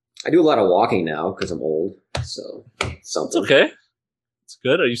I do a lot of walking now because I'm old. So It's something. okay. It's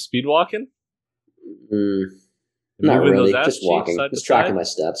good. Are you speed walking? Mm, You not moving really. those ass Just cheeks walking. side to Just tracking side? my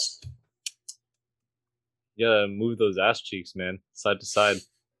steps. You gotta move those ass cheeks, man. Side to side.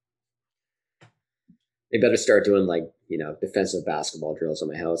 They better start doing defensive basketball drills in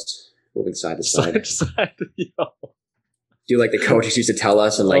my house, moving side to side. Side to side. Yo. Do like the coaches used to tell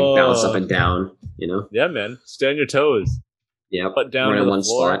us and bounce up Oh. and down. Yeah, man. Stay on your toes. Yep. Butt down Run to in the one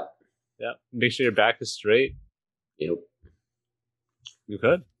floor. spot. Yeah. Make sure your back is straight. Yep. You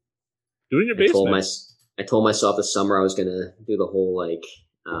could. Do it in your I told myself this summer I was gonna do the whole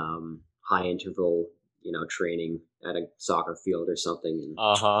high interval, training at a soccer field or something. And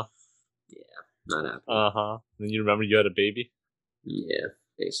Uh-huh. not happening. Uh-huh. Then you remember you had a baby? Yeah,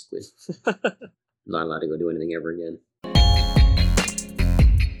 basically. Not allowed to go do anything ever again.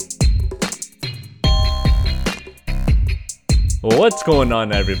 What's going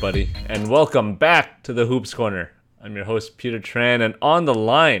on, everybody? And welcome back to the Hoops Corner. I'm your host, Peter Tran, and on the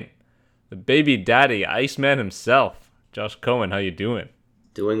line, the baby daddy, Iceman himself, Josh Cohen. How you doing?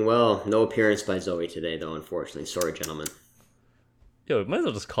 Doing well. No appearance by Zoe today, though, unfortunately. Sorry, gentlemen. Yo, we might as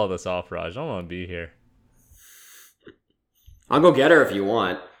well just call this off, Raj. I don't want to be here. I'll go get her if you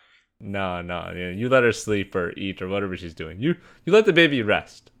want. No. You let her sleep or eat or whatever she's doing. You let the baby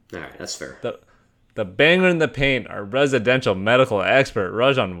rest. All right, that's fair. The banger in the paint, our residential medical expert,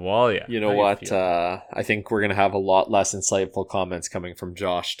 Rajan Walia. You know what? I think we're going to have a lot less insightful comments coming from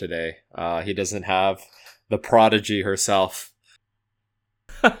Josh today. He doesn't have the prodigy herself.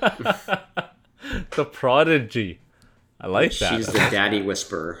 The prodigy. I like that. She's the daddy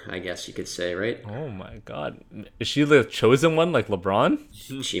whisperer, I guess you could say, right? Oh my god. Is she the chosen one like LeBron?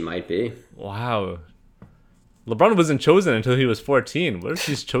 She might be. Wow. LeBron wasn't chosen until he was 14. What if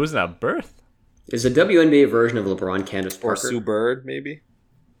she's chosen at birth? Is the WNBA version of LeBron Candace Or Parker? Sue Bird, maybe?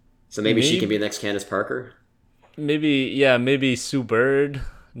 So maybe she can be the next Candace Parker? Maybe Sue Bird.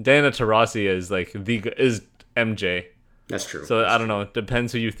 Diana Taurasi is is MJ. That's true. So I don't know. It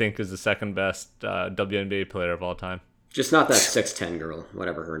depends who you think is the second best WNBA player of all time. Just not that 6'10" girl,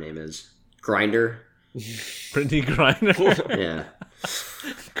 whatever her name is. Grinder? Brittany Griner. Yeah.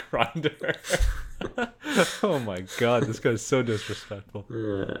 Grinder. Oh my god, this guy's so disrespectful.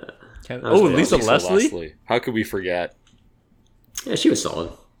 Lisa Leslie? How could we forget? Yeah, she was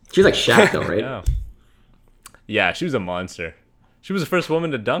solid. She was like Shaq, though, right? Yeah, she was a monster. She was the first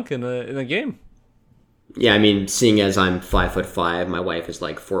woman to dunk in a game. Yeah, I mean, seeing as I'm 5'5", my wife is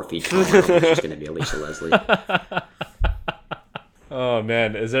like 4 feet tall. She's going to be Lisa Leslie. Oh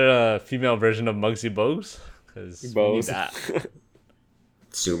man, is there a female version of Muggsy Bogues? Because we need that.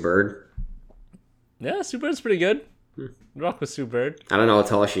 Sue Bird. Yeah, Sue Bird's pretty good. Rock with Sue Bird. I don't know how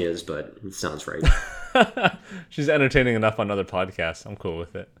tall she is, but it sounds right. She's entertaining enough on other podcasts. I'm cool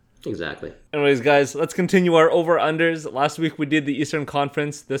with it. Exactly. Anyways, guys, let's continue our over-unders. Last week we did the Eastern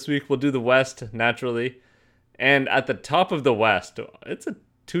Conference. This week we'll do the West, naturally. And at the top of the West, it's a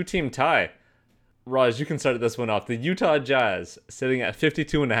two-team tie. Raj, you can start this one off. The Utah Jazz sitting at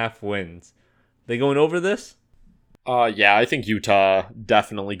 52.5 wins. They going over this? Yeah, I think Utah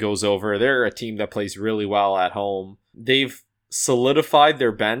definitely goes over. They're a team that plays really well at home. They've solidified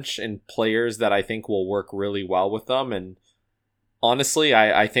their bench and players that I think will work really well with them. And honestly,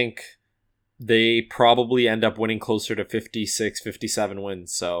 I think they probably end up winning closer to 56, 57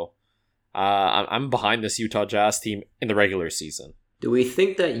 wins. So I'm behind this Utah Jazz team in the regular season. Do we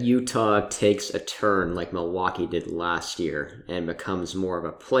think that Utah takes a turn like Milwaukee did last year and becomes more of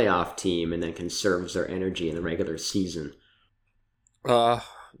a playoff team and then conserves their energy in the regular season?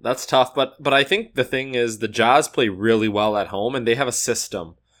 That's tough, but I think the thing is the Jazz play really well at home and they have a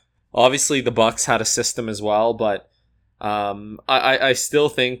system. Obviously, the Bucks had a system as well, but I still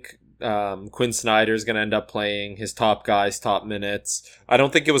think Quinn Snyder is going to end up playing his top guys, top minutes. I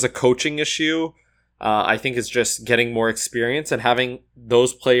don't think it was a coaching issue. I think it's just getting more experience and having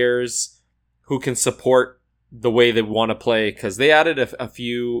those players who can support the way they want to play, because they added a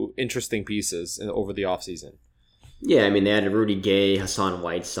few interesting pieces over the offseason. Yeah, I mean, they added Rudy Gay, Hassan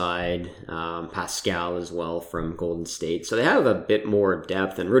Whiteside, Pascal as well from Golden State. So they have a bit more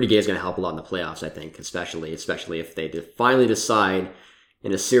depth, and Rudy Gay is going to help a lot in the playoffs, I think, especially if they finally decide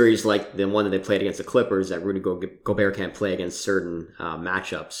in a series like the one that they played against the Clippers that Rudy Gobert can't play against certain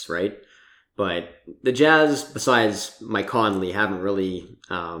matchups, right? But the Jazz, besides Mike Conley, haven't really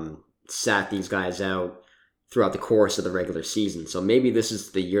sat these guys out throughout the course of the regular season. So maybe this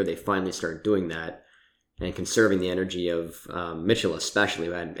is the year they finally start doing that and conserving the energy of Mitchell, especially,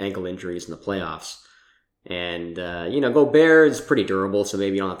 who had ankle injuries in the playoffs. And, Gobert is pretty durable, so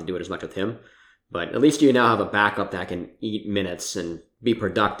maybe you don't have to do it as much with him. But at least you now have a backup that can eat minutes and be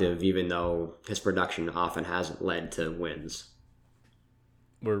productive, even though his production often hasn't led to wins.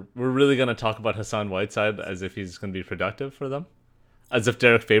 We're really gonna talk about Hassan Whiteside as if he's gonna be productive for them, as if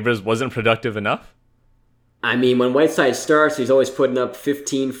Derek Favors wasn't productive enough. I mean, when Whiteside starts, he's always putting up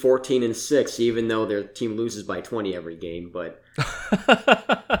 15, 14, and 6, even though their team loses by 20 every game. But,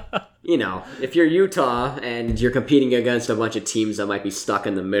 if you're Utah and you're competing against a bunch of teams that might be stuck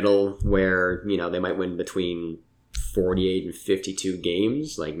in the middle where, they might win between 48 and 52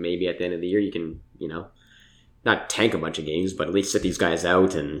 games, like maybe at the end of the year you can, not tank a bunch of games, but at least sit these guys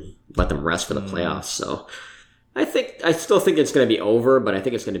out and let them rest for the playoffs. So I still think it's going to be over, but I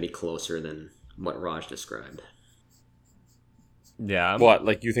think it's going to be closer than what Raj described. Yeah. What,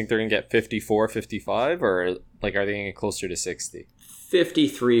 like you think they're going to get 54, 55, or like are they going to get closer to 60?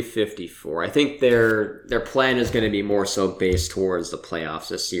 53, 54. I think their plan is going to be more so based towards the playoffs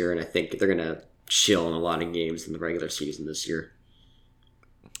this year, and I think they're going to chill in a lot of games in the regular season this year.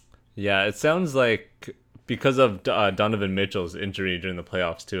 Yeah, it sounds like because of Donovan Mitchell's injury during the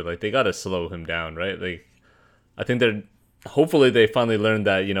playoffs too, like they got to slow him down, right? Like I think hopefully they finally learned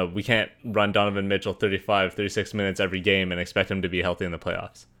that, we can't run Donovan Mitchell 35, 36 minutes every game and expect him to be healthy in the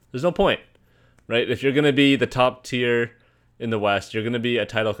playoffs. There's no point, right? If you're going to be the top tier in the West, you're going to be a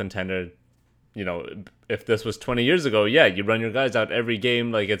title contender. If this was 20 years ago, yeah, you run your guys out every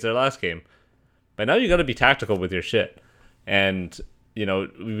game like it's their last game. But now you got to be tactical with your shit. And,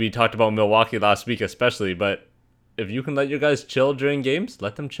 we talked about Milwaukee last week especially, but if you can let your guys chill during games,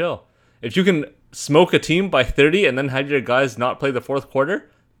 let them chill. If you can smoke a team by 30 and then have your guys not play the fourth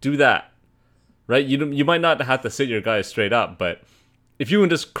quarter, do that, right? You might not have to sit your guys straight up, but if you can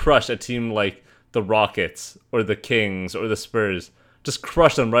just crush a team like the Rockets or the Kings or the Spurs, just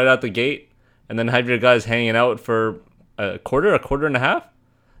crush them right out the gate and then have your guys hanging out for a quarter and a half.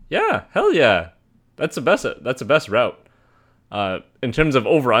 Yeah, hell yeah. That's the best route. In terms of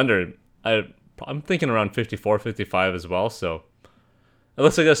over-under, I'm thinking around 54, 55 as well, so it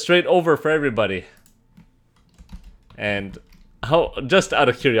looks like a straight over for everybody. And just out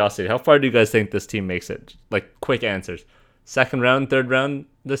of curiosity, how far do you guys think this team makes it? Like, quick answers. Second round, third round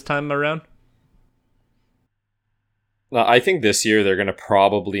this time around? I think this year they're going to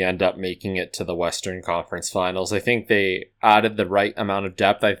probably end up making it to the Western Conference Finals. I think they added the right amount of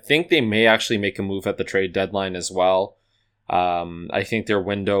depth. I think they may actually make a move at the trade deadline as well. I think their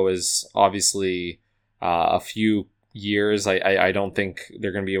window is obviously a few years. I don't think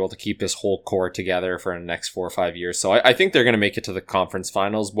they're going to be able to keep this whole core together for the next 4 or 5 years. So I think they're going to make it to the conference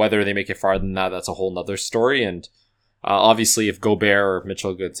finals. Whether they make it farther than that, that's a whole nother story. And obviously if Gobert or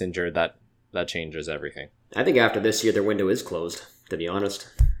Mitchell gets injured, that changes everything. I think after this year, their window is closed, to be honest.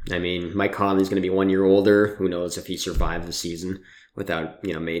 I mean, Mike Conley's going to be 1 year older. Who knows if he survives the season without,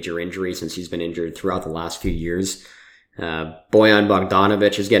 major injury, since he's been injured throughout the last few years. Bojan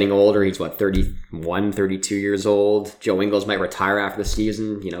Bogdanovic is getting older. He's 31, 32 years old. Joe Ingles might retire after the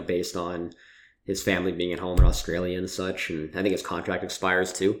season, based on his family being at home in Australia and such. And I think his contract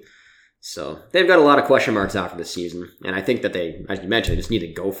expires too. So they've got a lot of question marks after the season. And I think that they, as you mentioned, just need to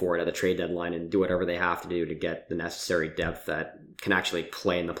go for it at the trade deadline and do whatever they have to do to get the necessary depth that can actually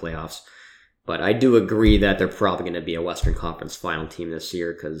play in the playoffs. But I do agree that they're probably going to be a Western Conference final team this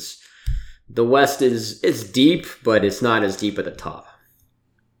year because the West is deep, but it's not as deep at the top.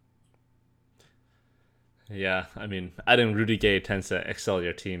 Yeah, I mean, adding Rudy Gay tends to excel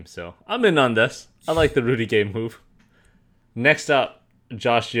your team, so I'm in on this. I like the Rudy Gay move. Next up,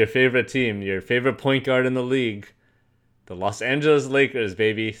 Josh, your favorite team, your favorite point guard in the league, the Los Angeles Lakers,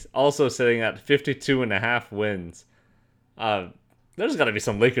 baby, also sitting at 52.5 wins. There's got to be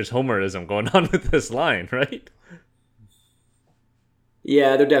some Lakers homerism going on with this line, right?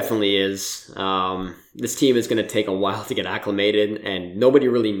 Yeah, there definitely is. This team is going to take a while to get acclimated, and nobody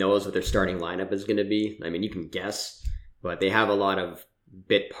really knows what their starting lineup is going to be. I mean, you can guess, but they have a lot of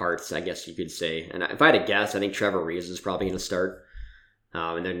bit parts, I guess you could say. And if I had to guess, I think Trevor Reeves is probably going to start.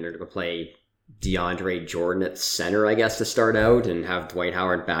 And then they're going to play DeAndre Jordan at center, I guess, to start out, and have Dwight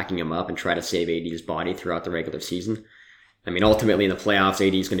Howard backing him up and try to save AD's body throughout the regular season. I mean, ultimately in the playoffs,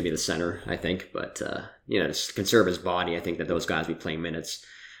 AD is going to be the center, I think. But, to conserve his body, I think that those guys will be playing minutes,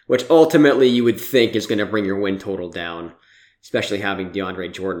 which ultimately you would think is going to bring your win total down, especially having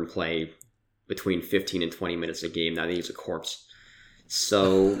DeAndre Jordan play between 15 and 20 minutes a game now that he's a corpse.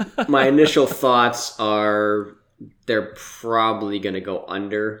 So my initial thoughts are they're probably going to go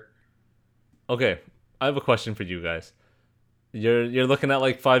under. Okay, I have a question for you guys. You're looking at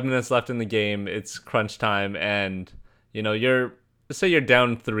like 5 minutes left in the game. It's crunch time, and let's say you're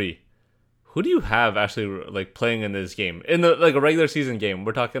down 3. Who do you have actually like playing in this game? In the like a regular season game,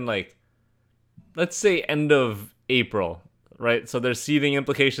 we're talking like, let's say end of April, right? So there's seeding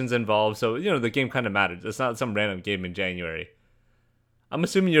implications involved. So, the game kind of matters. It's not some random game in January. I'm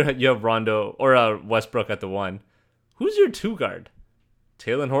assuming you have Rondo or Westbrook at the 1. Who's your 2 guard?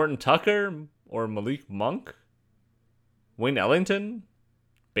 Taylor Horton Tucker or Malik Monk? Wayne Ellington?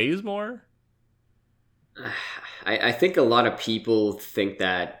 Bazemore? I think a lot of people think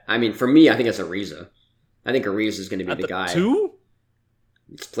that. I mean, for me, I think it's Ariza. I think Ariza is going to be the guy. 2?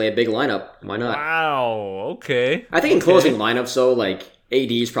 Let's play a big lineup. Why not? Wow. Okay. I think in closing lineups, though, like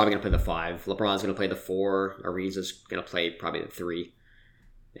AD is probably going to play the 5. LeBron's going to play the 4. Ariza's going to play probably the 3.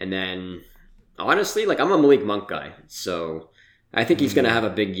 And then, honestly, like I'm a Malik Monk guy, so I think he's going to have a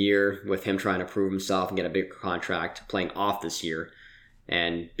big year with him trying to prove himself and get a big contract playing off this year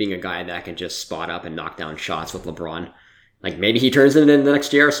and being a guy that can just spot up and knock down shots with LeBron. Like maybe he turns into the next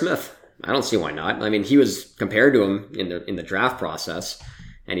J.R. Smith. I don't see why not. I mean, he was compared to him in the draft process,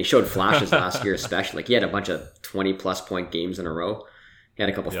 and he showed flashes last year, especially. Like he had a bunch of 20-plus point games in a row. He had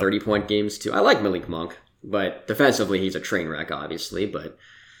a couple 30-point games too. I like Malik Monk, but defensively he's a train wreck, obviously. But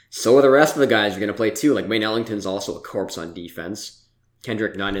so are the rest of the guys you're going to play too. Like Wayne Ellington's also a corpse on defense.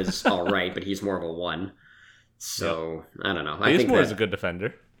 Kendrick Nunn is all right, but he's more of a 1. So I don't know. I think Bazemore's a good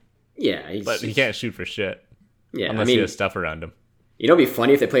defender. Yeah, but he can't shoot for shit. Yeah, unless he has stuff around him. It'd be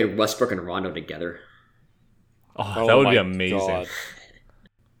funny if they played Westbrook and Rondo together. Oh, that would be amazing. God.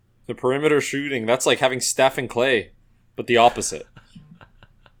 The perimeter shooting, that's like having Steph and Clay, but the opposite.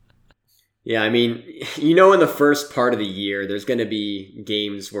 Yeah, I mean, in the first part of the year, there's going to be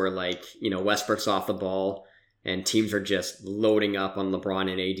games where, like, Westbrook's off the ball and teams are just loading up on LeBron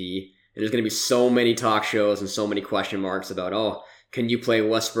and AD. And there's going to be so many talk shows and so many question marks about, can you play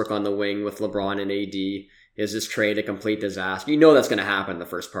Westbrook on the wing with LeBron and AD? Is this trade a complete disaster? That's going to happen in the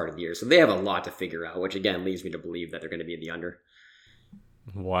first part of the year. So they have a lot to figure out, which again leads me to believe that they're going to be in the under.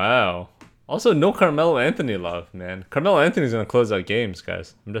 Wow. Also, no Carmelo Anthony love, man. Carmelo Anthony's going to close out games,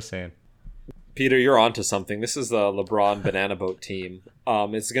 guys. I'm just saying. Peter, you're onto something. This is the LeBron banana boat team.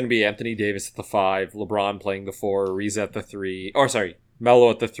 It's going to be Anthony Davis at the 5, LeBron playing the 4, Ariza at the 3. Or sorry, Melo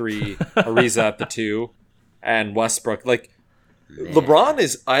at the 3, Ariza at the 2, and Westbrook. Like, man. LeBron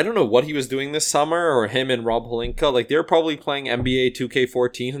is, I don't know what he was doing this summer, or him and Rob Pelinka. Like, they're probably playing NBA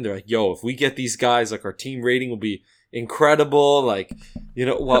 2K14, and they're like, yo, if we get these guys, like, our team rating will be incredible. Like,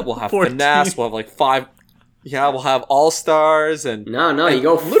 what? We'll have finesse. We'll have, like, 5... Yeah, we'll have all-stars and... No, you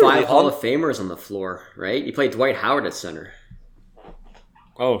go 5 Hall of Famers on the floor, right? You play Dwight Howard at center.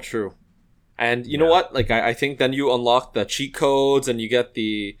 Oh, true. And you know what? Like, I think then you unlock the cheat codes and you get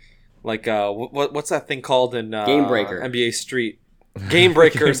the... Like, what's that thing called in... Game Breaker. NBA Street. Game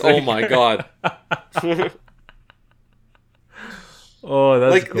Breakers, oh my god. Oh,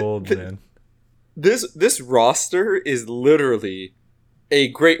 that's like, gold, man. This roster is literally... a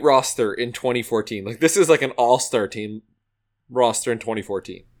great roster in 2014. Like, this is like an all-star team roster in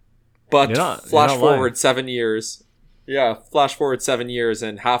 2014. But flash forward 7 years. Yeah, flash forward 7 years,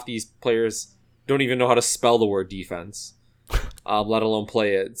 and half these players don't even know how to spell the word defense, let alone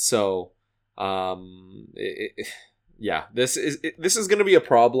play it. So, this is going to be a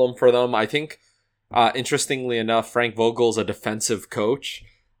problem for them. I think, interestingly enough, Frank Vogel's a defensive coach.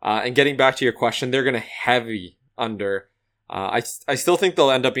 And getting back to your question, they're going to heavy under... I still think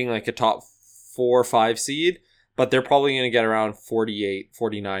they'll end up being like a top 4 or 5 seed, but they're probably going to get around 48,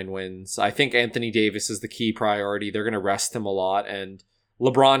 49 wins. I think Anthony Davis is the key priority. They're going to rest him a lot, and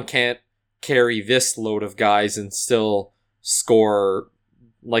LeBron can't carry this load of guys and still score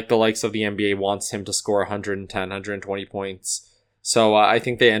like the likes of the NBA wants him to score 110, 120 points. So I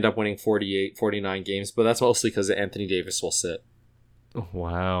think they end up winning 48, 49 games, but that's mostly because Anthony Davis will sit.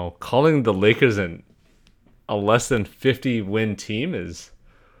 Wow. Calling the Lakers a less than 50 win team is,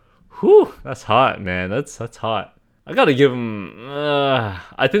 that's hot, man. That's hot. I gotta give them.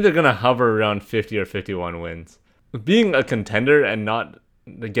 I think they're gonna hover around 50 or 51 wins. Being a contender and not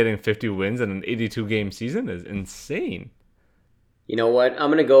getting 50 wins in an 82 game season is insane. You know what? I'm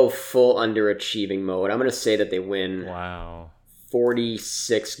gonna go full underachieving mode. I'm gonna say that they win.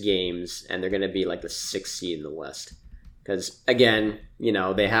 46 games, and they're gonna be like the 6th seed in the West. Because again,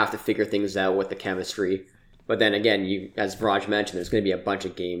 they have to figure things out with the chemistry. But then again, as Raj mentioned, there's going to be a bunch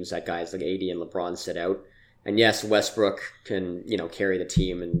of games that guys like AD and LeBron sit out. And yes, Westbrook can, carry the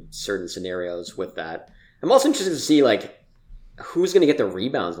team in certain scenarios with that. I'm also interested to see, like, who's going to get the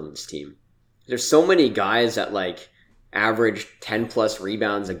rebounds on this team. There's so many guys that, like, average 10-plus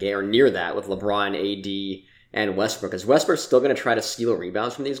rebounds a game or near that with LeBron, AD, and Westbrook. Is Westbrook still going to try to steal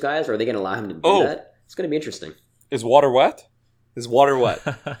rebounds from these guys, or are they going to allow him to do that? It's going to be interesting. Is water wet?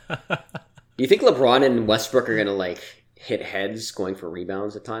 Do you think LeBron and Westbrook are going to, like, hit heads going for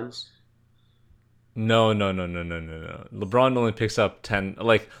rebounds at times? No, no, no, no, no, no, no. LeBron only picks up 10.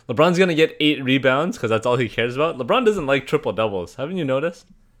 Like, LeBron's going to get 8 rebounds because that's all he cares about. LeBron doesn't like triple doubles. Haven't you noticed?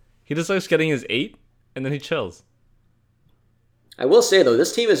 He just likes getting his 8 and then he chills. I will say, though,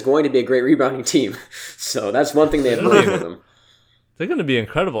 this team is going to be a great rebounding team. So that's one thing they have going for them. They're going to be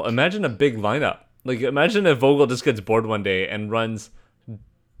incredible. Imagine a big lineup. Like, imagine if Vogel just gets bored one day and runs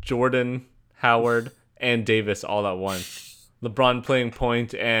Jordan, Howard, and Davis all at once. LeBron playing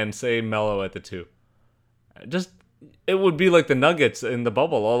point and, say, Melo at the 2. Just, it would be like the Nuggets in the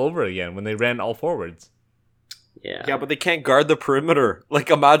bubble all over again when they ran all forwards. Yeah, but they can't guard the perimeter. Like,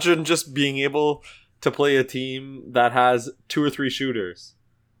 imagine just being able to play a team that has 2 or 3 shooters.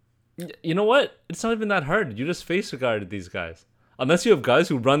 You know what? It's not even that hard. You just face guard these guys. Unless you have guys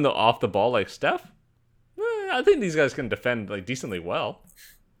who run the off the ball like Steph, I think these guys can defend like decently well.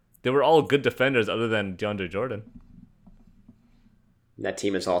 They were all good defenders other than DeAndre Jordan. That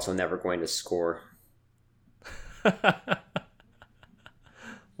team is also never going to score.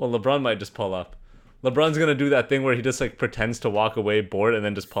 Well, LeBron might just pull up. LeBron's going to do that thing where he just like pretends to walk away bored and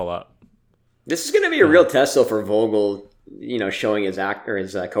then just pull up. This is going to be a real test, though, for Vogel, showing his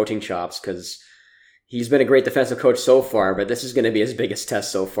coaching chops, because he's been a great defensive coach so far, but this is going to be his biggest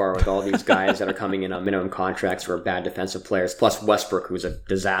test so far with all these guys that are coming in on minimum contracts for bad defensive players, plus Westbrook, who's a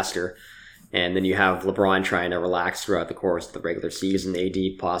disaster. And then you have LeBron trying to relax throughout the course of the regular season,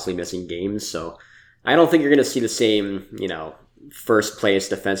 AD possibly missing games. So I don't think you're going to see the same, first place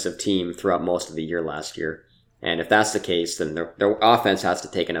defensive team throughout most of the year last year. And if that's the case, then their offense has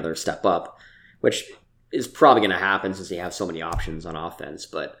to take another step up, which is probably going to happen since they have so many options on offense.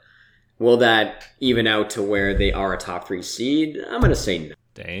 But will that even out to where they are a top 3 seed? I'm going to say no.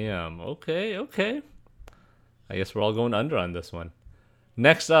 Damn. Okay. I guess we're all going under on this one.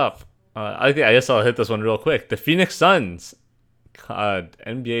 Next up, I guess I'll hit this one real quick. The Phoenix Suns,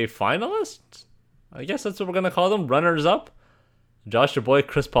 NBA finalists? I guess that's what we're going to call them. Runners up. Josh, your boy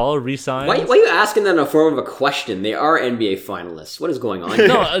Chris Paul re-signed. Why are you asking that in the form of a question? They are NBA finalists. What is going on here?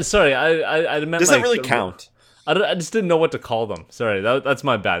 No, sorry. I meant does that really count? I just didn't know what to call them. Sorry, that's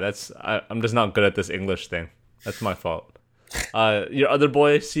my bad. I'm just not good at this English thing. That's my fault. Your other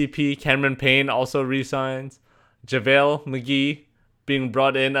boy, CP, Cameron Payne, also re-signs. JaVale McGee being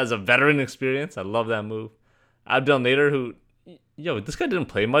brought in as a veteran experience. I love that move. Abdel Nader, who, this guy didn't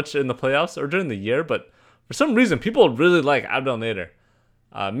play much in the playoffs or during the year, but for some reason, people really like Abdel Nader.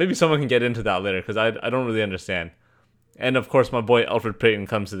 Maybe someone can get into that later because I don't really understand. And of course, my boy Elfrid Payton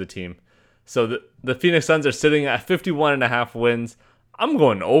comes to the team. So the Phoenix Suns are sitting at 51.5 wins. I'm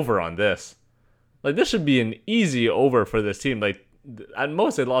going over on this. Like, this should be an easy over for this team. Like, at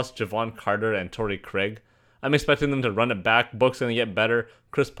most, they lost Javon Carter and Torrey Craig. I'm expecting them to run it back. Book's going to get better.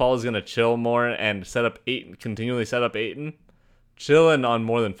 Chris Paul is going to chill more and continually set up Ayton. Chilling on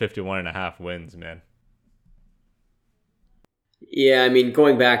more than 51.5 wins, man. Yeah, I mean,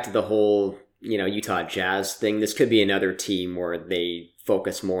 going back to the whole, Utah Jazz thing, this could be another team where they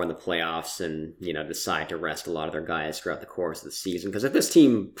focus more on the playoffs and, decide to rest a lot of their guys throughout the course of the season. Because if this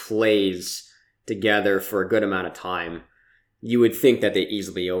team plays together for a good amount of time, you would think that they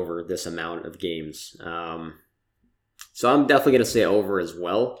easily over this amount of games. So I'm definitely going to say over as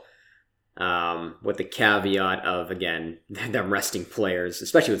well, with the caveat of, again, them resting players,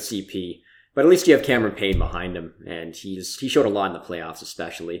 especially with CP. But at least you have Cameron Payne behind him, and he showed a lot in the playoffs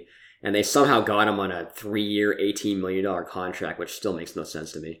especially. And they somehow got him on a 3-year, $18 million contract, which still makes no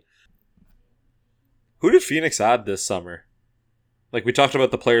sense to me. Who did Phoenix add this summer? Like, we talked about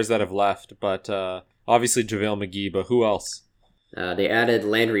the players that have left, but obviously JaVale McGee, but who else? They added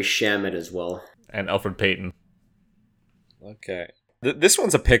Landry Shamet as well. And Elfrid Payton. Okay. This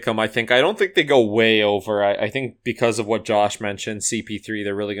one's a pick-em, I think. I don't think they go way over. I think because of what Josh mentioned, CP3,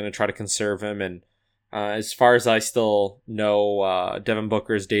 they're really going to try to conserve him. And as far as I still know, Devin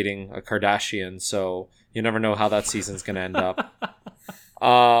Booker is dating a Kardashian, so you never know how that season's going to end up.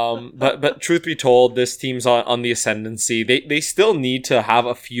 But truth be told, this team's on the ascendancy. They still need to have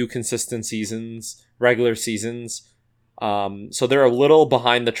a few consistent seasons, regular seasons. So they're a little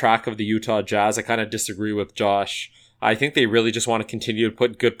behind the track of the Utah Jazz. I kind of disagree with Josh. I think they really just want to continue to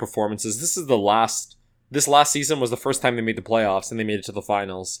put good performances. This last season was the first time they made the playoffs and they made it to the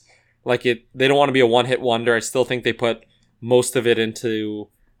finals. They don't want to be a one-hit wonder. I still think they put most of it into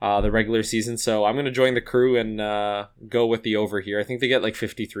the regular season. So I'm going to join the crew and go with the over here. I think they get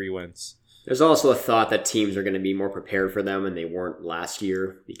 53 wins. There's also a thought that teams are going to be more prepared for them, and they weren't last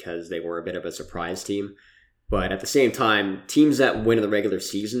year because they were a bit of a surprise team. But at the same time, teams that win in the regular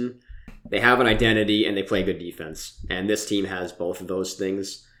season, they have an identity and they play good defense. And this team has both of those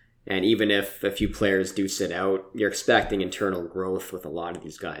things. And even if a few players do sit out, you're expecting internal growth with a lot of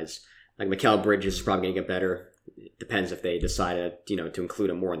these guys. Like Mikal Bridges is probably going to get better. It depends if they decide to include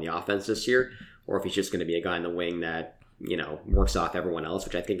him more in the offense this year, or if he's just going to be a guy in the wing that works off everyone else,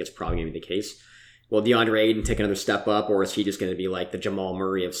 which I think is probably going to be the case. Will DeAndre Ayton take another step up, or is he just going to be like the Jamal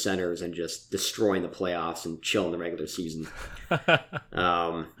Murray of centers and just destroying the playoffs and chill in the regular season?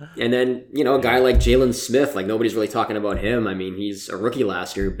 And then, a guy like Jalen Smith, like nobody's really talking about him. I mean, he's a rookie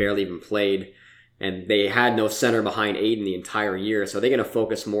last year, barely even played, and they had no center behind Ayton the entire year, so they're going to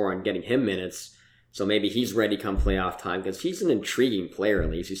focus more on getting him minutes. So maybe he's ready come playoff time, because he's an intriguing player at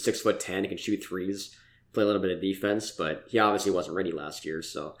least. He's 6'10", he can shoot threes, play a little bit of defense, but he obviously wasn't ready last year,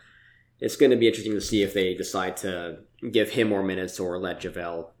 so it's going to be interesting to see if they decide to give him more minutes or let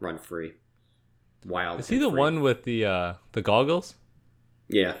JaVale run free. Is he the one with the goggles?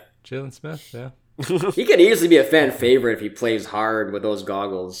 Yeah. Jalen Smith, yeah. He could easily be a fan favorite if he plays hard with those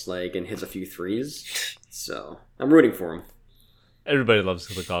goggles, and hits a few threes. So I'm rooting for him. Everybody loves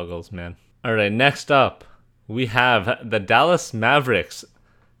the goggles, man. All right, next up, we have the Dallas Mavericks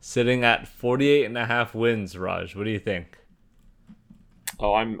sitting at 48.5 wins. Raj, what do you think?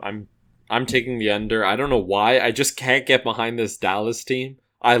 Oh, I'm taking the under. I don't know why. I just can't get behind this Dallas team.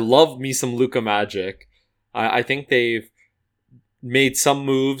 I love me some Luka Magic. I think they've made some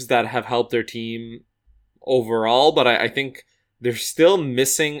moves that have helped their team overall, but I think they're still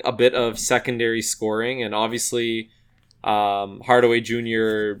missing a bit of secondary scoring, and obviously Hardaway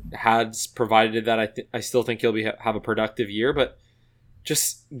Jr. has provided that. I still think he'll have a productive year, but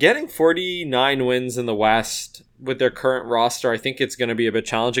just getting 49 wins in the West with their current roster, I think it's going to be a bit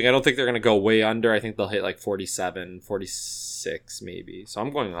challenging. I don't think they're going to go way under. I think they'll hit like 47, 46 maybe. So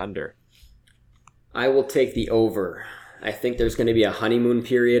I'm going under. I will take the over. I think there's going to be a honeymoon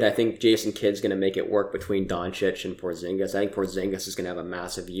period. I think Jason Kidd's going to make it work between Doncic and Porzingis. I think Porzingis is going to have a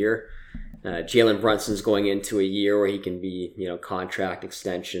massive year. Jalen Brunson's going into a year where he can be, contract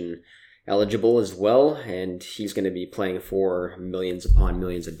extension eligible as well, and he's going to be playing for millions upon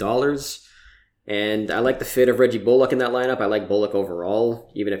millions of dollars. And I like the fit of Reggie Bullock in that lineup. I like Bullock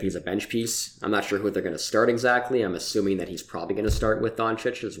overall, even if he's a bench piece. I'm not sure who they're going to start exactly. I'm assuming that he's probably going to start with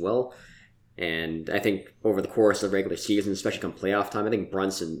Doncic as well. And I think over the course of the regular season, especially come playoff time, I think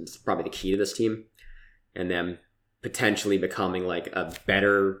Brunson's probably the key to this team. And them potentially becoming like a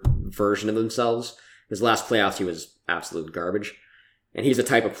better version of themselves. His last playoffs, he was absolute garbage. And he's the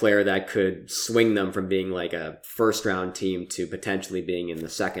type of player that could swing them from being like a first-round team to potentially being in the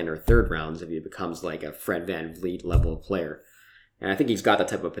second or third rounds if he becomes like a Fred VanVleet level of player. And I think he's got that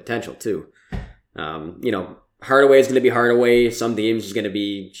type of potential too. Hardaway is going to be Hardaway. Some games he's going to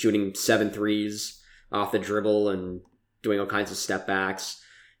be shooting 7 threes off the dribble and doing all kinds of step backs.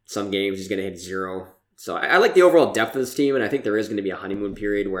 Some games he's going to hit 0. So I like the overall depth of this team, and I think there is going to be a honeymoon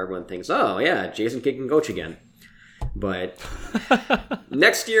period where everyone thinks, oh yeah, Jason Kidd can coach again. But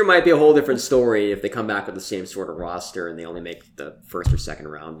next year might be a whole different story if they come back with the same sort of roster and they only make the first or second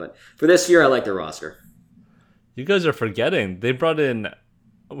round. But for this year, I like their roster. You guys are forgetting. They brought in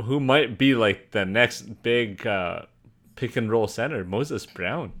who might be like the next big pick and roll center, Moses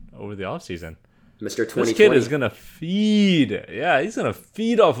Brown, over the offseason. Mr. 2020. This kid is going to feed. Yeah, he's going to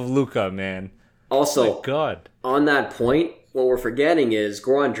feed off of Luka, man. Also, my God. On that point, what we're forgetting is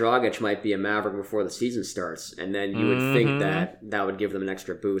Goran Dragic might be a Maverick before the season starts, and then you would think that would give them an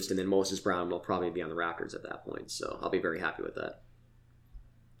extra boost, and then Moses Brown will probably be on the Raptors at that point, so I'll be very happy with that.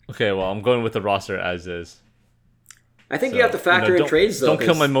 Okay, well, I'm going with the roster as is. I think you have to factor in trades, though. Don't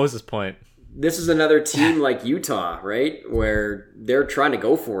kill my Moses point. This is another team like Utah, right, where they're trying to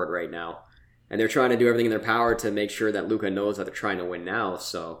go for it right now, and they're trying to do everything in their power to make sure that Luka knows that they're trying to win now,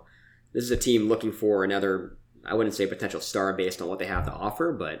 so this is a team looking for another, I wouldn't say potential star based on what they have to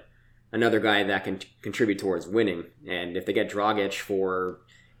offer, but another guy that can contribute towards winning. And if they get Dragic for,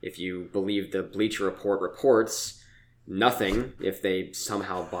 if you believe the Bleacher Report reports, nothing, if they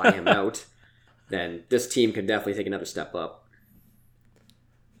somehow buy him out, then this team could definitely take another step up.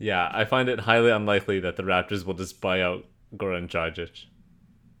 Yeah, I find it highly unlikely that the Raptors will just buy out Goran Dragic.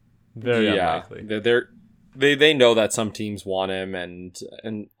 Very unlikely. They know that some teams want him, and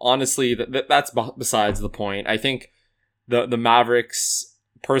honestly, that's besides the point. I think the Mavericks,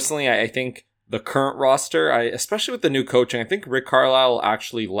 personally, I think the current roster, especially with the new coaching, I think Rick Carlisle will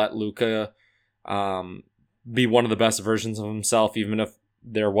actually let Luka be one of the best versions of himself, even if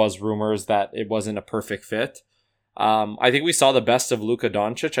there was rumors that it wasn't a perfect fit. I think we saw the best of Luka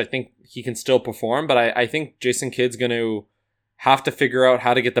Doncic. I think he can still perform, but I think Jason Kidd's going to have to figure out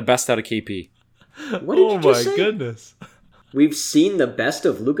how to get the best out of KP. What did you just say? Goodness. We've seen the best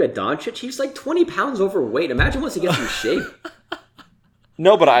of Luka Doncic. He's like 20 pounds overweight. Imagine once he gets in shape.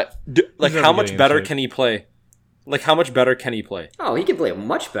 No, but how much better can he play? Like, how much better can he play? Oh, he can play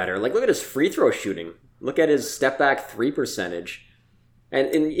much better. Like, look at his free throw shooting. Look at his step back 3 percentage.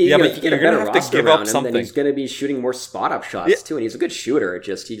 And Yeah, but if you get a you're gonna better have to roster give around up him, something. then he's going to be shooting more spot up shots too. And he's a good shooter.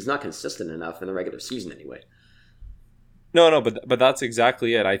 Just he's not consistent enough in the regular season anyway. No, but that's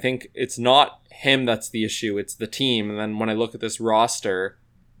exactly it. I think it's not him that's the issue; it's the team. And then when I look at this roster,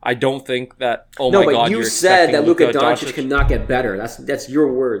 I don't think that. Oh No, my but God! you You're said that expecting Luka Doncic cannot get better. That's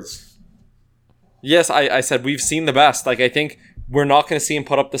your words. Yes, I said we've seen the best. Like, I think we're not going to see him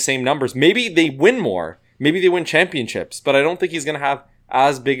put up the same numbers. Maybe they win more. Maybe they win championships. But I don't think he's going to have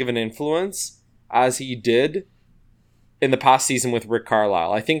as big of an influence as he did in the past season with Rick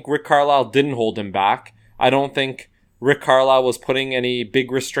Carlisle. I think Rick Carlisle didn't hold him back. I don't think Rick Carlisle was putting any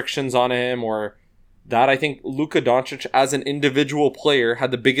big restrictions on him or that. I think Luka Doncic as an individual player had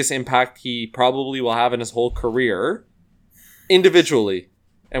the biggest impact he probably will have in his whole career individually.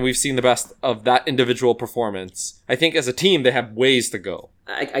 And we've seen the best of that individual performance. I think as a team, they have ways to go.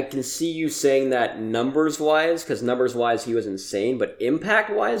 I can see you saying that numbers-wise, because numbers-wise he was insane, but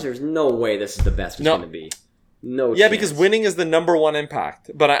impact-wise, there's no way this is the best he's going to be. No Yeah, chance. because winning is the number one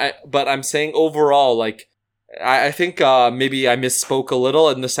impact. But I'm saying overall, like, I think maybe I misspoke a little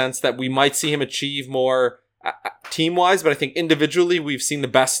in the sense that we might see him achieve more team-wise, but I think individually we've seen the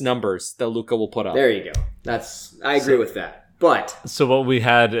best numbers that Luka will put up. There you go. I agree with that. But So what we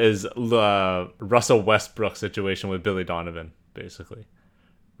had is Russell Westbrook situation with Billy Donovan, basically,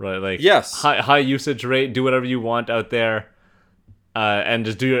 right? Like, Yes. high usage rate, do whatever you want out there, and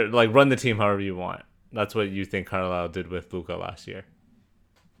just run the team however you want. That's what you think Carlisle did with Luka last year.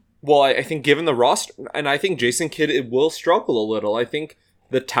 Well, I think given the roster, and I think Jason Kidd it will struggle a little. I think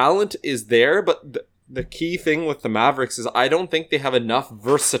the talent is there, but the key thing with the Mavericks is I don't think they have enough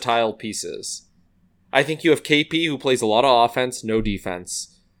versatile pieces. I think you have KP who plays a lot of offense, no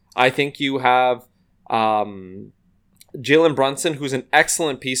defense. I think you have Jalen Brunson who's an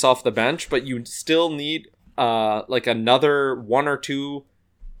excellent piece off the bench, but you still need like another 1 or 2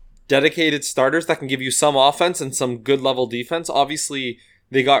 dedicated starters that can give you some offense and some good level defense. Obviously,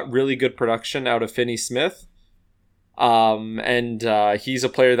 they got really good production out of Finney Smith. And he's a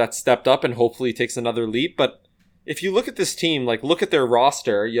player that stepped up and hopefully takes another leap. But if you look at this team, like look at their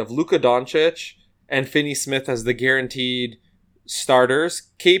roster, you have Luka Doncic and Finney Smith as the guaranteed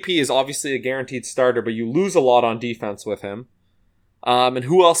starters. KP is obviously a guaranteed starter, but you lose a lot on defense with him. And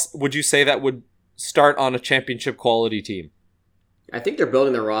who else would you say that would start on a championship quality team? I think they're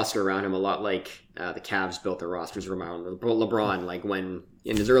building their roster around him a lot like the Cavs built their rosters around LeBron, like when,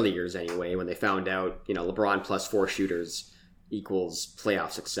 in his early years anyway, when they found out, LeBron plus 4 shooters equals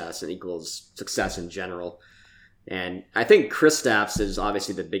playoff success and equals success in general. And I think Kristaps is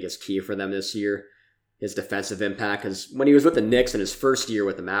obviously the biggest key for them this year. His defensive impact, because when he was with the Knicks in his first year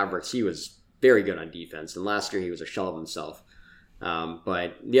with the Mavericks, he was very good on defense, and last year he was a shell of himself.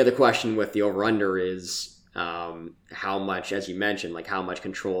 But the other question with the over-under is how much, as you mentioned, like how much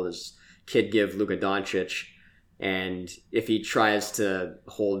control does Kidd give Luka Doncic, and if he tries to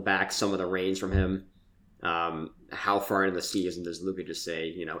hold back some of the reins from him, how far into the season does Luka just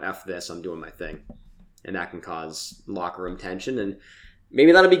say, F this, I'm doing my thing? And that can cause locker room tension, and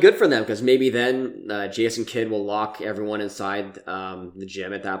maybe that'll be good for them, because maybe then Jason Kidd will lock everyone inside the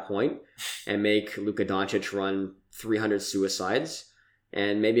gym at that point and make Luka Doncic run 300 suicides,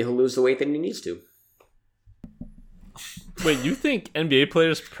 and maybe he'll lose the weight that he needs to. Wait, you think NBA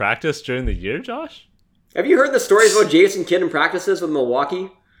players practice during the year, Josh? Have you heard the stories about Jason Kidd in practices with Milwaukee?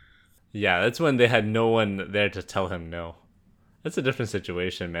 Yeah, that's when they had no one there to tell him no. That's a different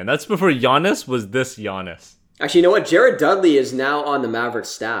situation, man. That's before Giannis was this Giannis. Actually, you know what? Jared Dudley is now on the Mavericks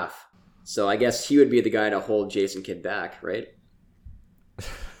staff. So I guess he would be the guy to hold Jason Kidd back, right?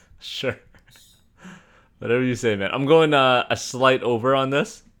 Sure. Whatever you say, man. I'm going a slight over on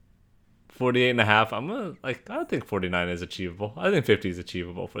this. 48.5. I think 49 is achievable. I think 50 is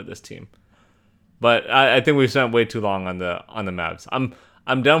achievable for this team. But I think we've spent way too long on the Mavs.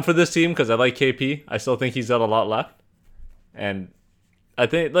 I'm down for this team because I like KP. I still think he's got a lot left. And I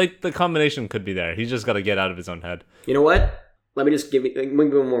think the combination could be there. He's just got to get out of his own head. You know what? Let me just give you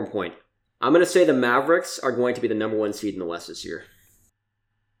one more point. I'm going to say the Mavericks are going to be the number 1 seed in the West this year.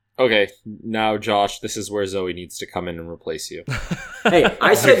 Okay, now Josh, this is where Zoe needs to come in and replace you. Hey,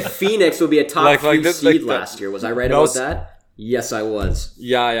 I said Phoenix would be a top 3 seed last year. Was I right about that? Yes, I was.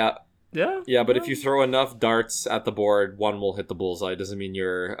 Yeah. Yeah, but if you throw enough darts at the board, one will hit the bullseye. Doesn't mean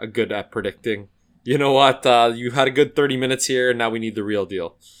you're good at predicting. You know what? You had a good 30 minutes here, and now we need the real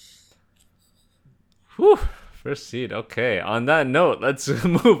deal. Whew. First seed. Okay. On that note, let's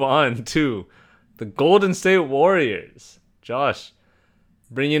move on to the Golden State Warriors. Josh,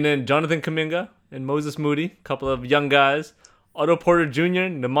 bringing in Jonathan Kuminga and Moses Moody, a couple of young guys. Otto Porter Jr.,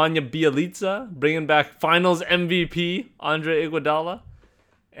 Nemanja Bjelica, bringing back Finals MVP Andre Iguodala,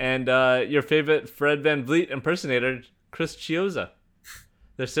 and your favorite Fred VanVleet impersonator Chris Chiozza.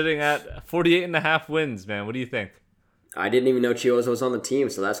 They're sitting at 48.5 wins, man. What do you think? I didn't even know Chiozza was on the team,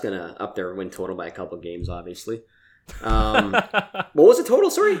 so that's going to up their win total by a couple games, obviously. What was the total,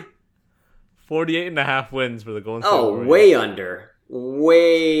 sorry? 48.5 wins for the Golden State Warriors. Way under.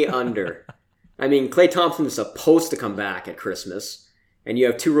 Way under. I mean, Klay Thompson is supposed to come back at Christmas, and you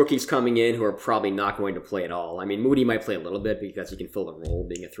have 2 rookies coming in who are probably not going to play at all. I mean, Moody might play a little bit because he can fill the role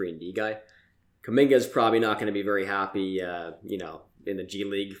being a 3-and-D guy. Kuminga's probably not going to be very happy, in the G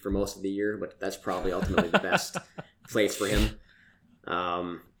League for most of the year, but that's probably ultimately the best place for him.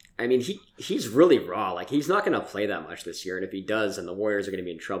 I mean, he's really raw. Like, he's not going to play that much this year, and if he does, then the Warriors are going to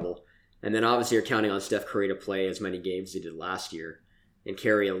be in trouble. And then obviously you're counting on Steph Curry to play as many games as he did last year and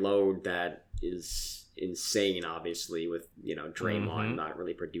carry a load that is insane, obviously, with, Draymond not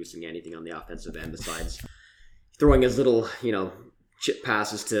really producing anything on the offensive end besides throwing his little, chip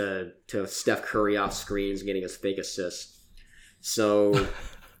passes to Steph Curry off screens and getting his fake assists. So,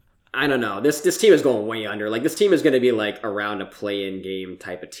 I don't know. This team is going way under. Like, this team is going to be, like, around a play-in game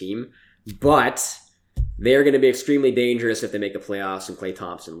type of team. But they're going to be extremely dangerous if they make the playoffs and Klay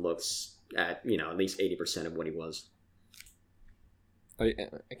Thompson looks at, at least 80% of what he was. I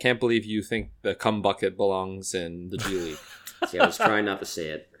can't believe you think the cum bucket belongs in the G League. See, I was trying not to say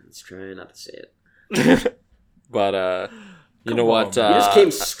it. But, you know what? You just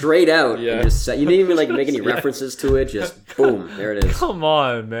came straight out. Yeah. And just said, you didn't even make any references to it. Just boom, there it is. Come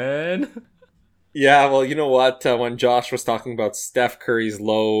on, man. Yeah, well, you know what? When Josh was talking about Steph Curry's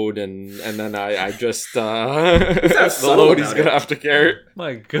load, and then I just the load he's gonna have to carry.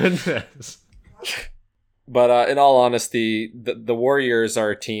 My goodness. But in all honesty, the Warriors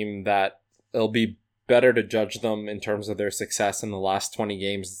are a team that it'll be better to judge them in terms of their success in the last 20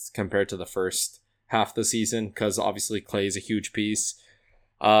 games compared to the first half of the season, because obviously Klay is a huge piece.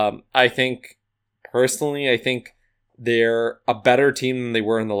 I think they're a better team than they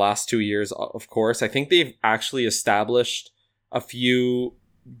were in the last 2 years, of course. I think they've actually established a few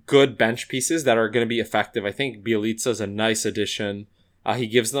good bench pieces that are going to be effective. I think Bjelica is a nice addition. He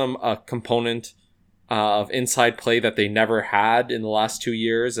gives them a component of inside play that they never had in the last 2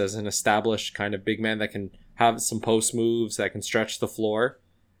 years as an established kind of big man that can have some post moves, that can stretch the floor.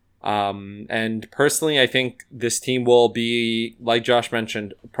 And personally, I think this team will be, like Josh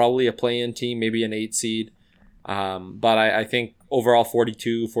mentioned, probably a play-in team, maybe an 8 seed. But I think overall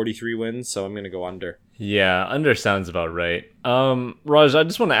 42, 43 wins, so I'm going to go under. Yeah, under sounds about right. Raj, I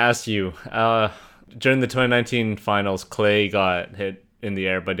just want to ask you, during the 2019 finals, Klay got hit in the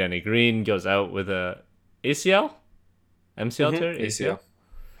air by Danny Green, goes out with a ACL? MCL tear?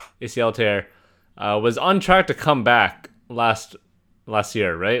 ACL tear. Was on track to come back last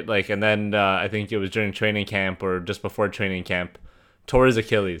year, right? Like, and then I think it was during training camp or just before training camp, tore his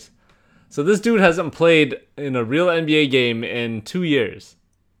Achilles. So this dude hasn't played in a real NBA game in 2 years,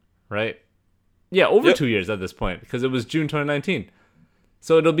 right? Yeah, over 2 years at this point, because it was June 2019.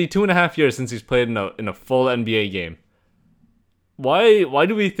 So it'll be 2.5 years since he's played in a full NBA game. Why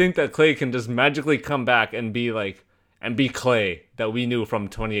do we think that Klay can just magically come back and be Klay that we knew from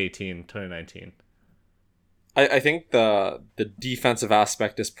 2018, 2019? I think the defensive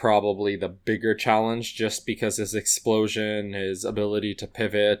aspect is probably the bigger challenge, just because his explosion, his ability to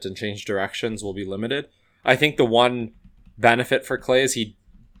pivot and change directions will be limited. I think the one benefit for Klay is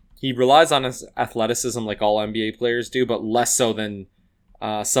he relies on his athleticism like all NBA players do, but less so than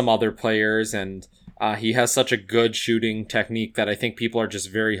some other players, and he has such a good shooting technique that I think people are just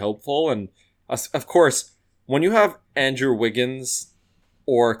very hopeful. And of course, when you have Andrew Wiggins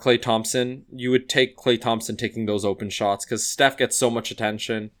or Klay Thompson, you would take Klay Thompson taking those open shots because Steph gets so much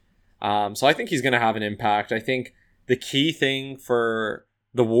attention. So I think he's going to have an impact. I think the key thing for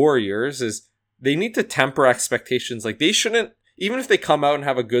the Warriors is they need to temper expectations. Like, they shouldn't, even if they come out and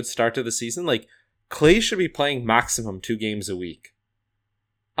have a good start to the season, like, Klay should be playing maximum 2 games a week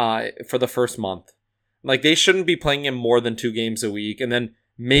for the first month. Like, they shouldn't be playing him more than 2 games a week. And then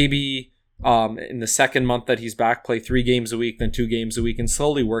maybe in the second month that he's back, play 3 games a week, then 2 games a week, and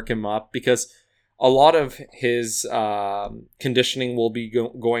slowly work him up, because a lot of his conditioning will be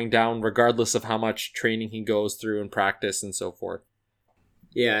going down regardless of how much training he goes through and practice and so forth.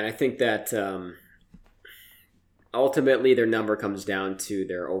 Yeah, and I think that ultimately their number comes down to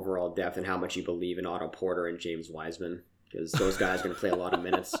their overall depth and how much you believe in Otto Porter and James Wiseman, because those guys are going to play a lot of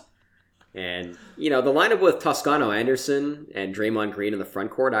minutes. And, the lineup with Toscano Anderson and Draymond Green in the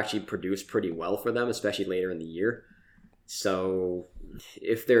front court actually produced pretty well for them, especially later in the year. So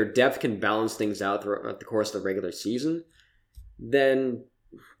if their depth can balance things out throughout the course of the regular season, then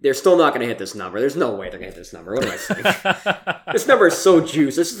they're still not going to hit this number. There's no way they're going to hit this number. What am I saying? This number is so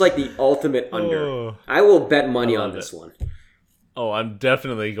juiced. This is like the ultimate under. Oh, I will bet money I on love this it. one. Oh, I'm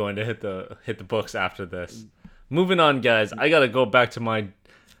definitely going to hit the books after this. Moving on, guys. I gotta go back to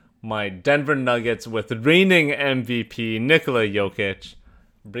my Denver Nuggets with reigning MVP Nikola Jokic,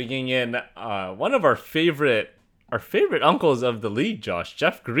 bringing in one of our favorite uncles of the league, Josh,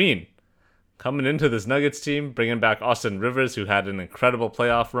 Jeff Green, coming into this Nuggets team, bringing back Austin Rivers, who had an incredible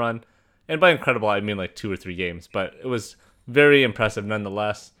playoff run, and by incredible I mean like 2 or 3 games, but it was very impressive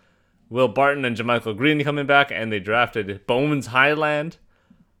nonetheless. Will Barton and JaMychal Green coming back, and they drafted Bones Highland.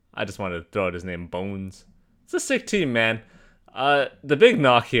 I just wanted to throw out his name, Bones. It's a sick team, man. The big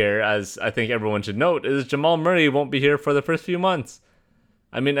knock here, as I think everyone should note, is Jamal Murray won't be here for the first few months.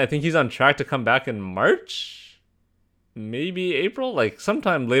 I mean, I think he's on track to come back in March? Maybe April? Like,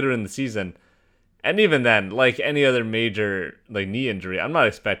 sometime later in the season. And even then, like any other major like knee injury, I'm not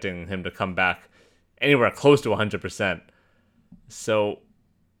expecting him to come back anywhere close to 100%. So,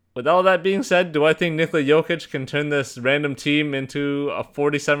 with all that being said, do I think Nikola Jokic can turn this random team into a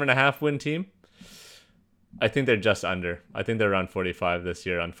 47.5 win team? I think they're just under. I think they're around 45 this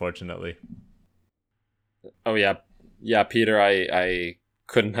year, unfortunately. Oh yeah, Peter. I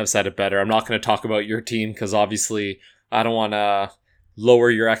couldn't have said it better. I'm not going to talk about your team because obviously I don't want to lower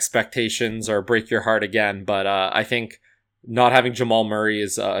your expectations or break your heart again. But I think not having Jamal Murray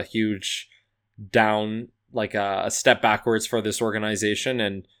is a huge down, like a step backwards for this organization.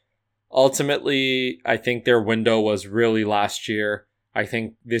 And ultimately, I think their window was really last year. I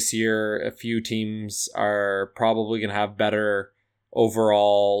think this year, a few teams are probably going to have better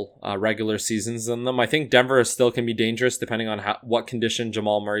overall regular seasons than them. I think Denver still can be dangerous depending on what condition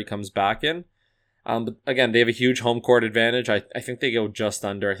Jamal Murray comes back in. But again, they have a huge home court advantage. I think they go just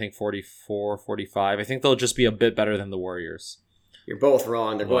under, 44, 45. I think they'll just be a bit better than the Warriors. You're both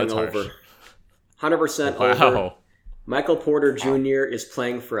wrong. They're Well, going that's over. harsh. 100% Wow. over. Michael Porter Jr. is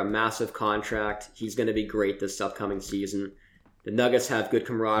playing for a massive contract. He's going to be great this upcoming season. The Nuggets have good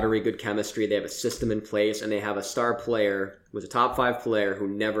camaraderie, good chemistry. They have a system in place, and they have a star player who's a top 5 player who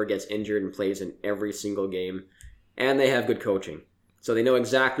never gets injured and plays in every single game. And they have good coaching. So they know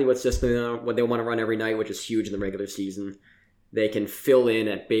exactly what system what they want to run every night, which is huge in the regular season. They can fill in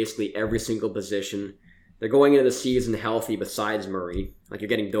at basically every single position. They're going into the season healthy besides Murray. Like, you're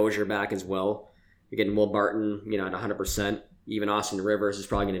getting Dozier back as well. You're getting Will Barton, at 100%. Even Austin Rivers is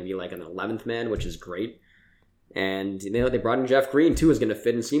probably going to be like an 11th man, which is great. And they brought in Jeff Green too, who's going to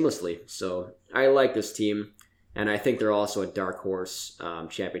fit in seamlessly. So I like this team, and I think they're also a dark horse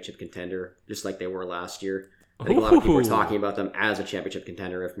championship contender, just like they were last year. I think a lot of people were talking about them as a championship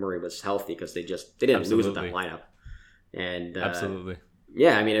contender if Murray was healthy, because they didn't lose with that lineup. And Absolutely.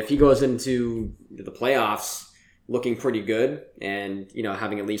 Yeah, I mean, if he goes into the playoffs looking pretty good and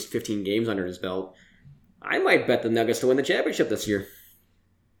having at least 15 games under his belt, I might bet the Nuggets to win the championship this year.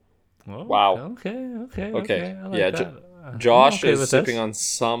 Well, Wow. Okay. I like Yeah, that. Josh I'm okay is with sipping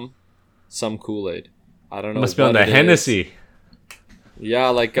this. on some Kool-Aid. I don't know. Must be on what the it is. Hennessy. Yeah,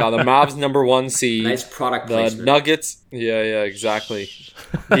 like the Mavs number 1 seed. Nice product The placement. Nuggets. Yeah, exactly.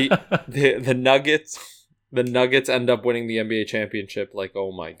 The Nuggets end up winning the NBA championship. Like,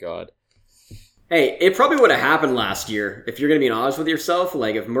 oh my god. Hey, it probably would have happened last year if you're going to be honest with yourself.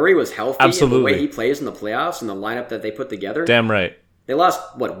 Like, if Murray was healthy, and the Absolutely. way he plays in the playoffs and the lineup that they put together, Damn right. they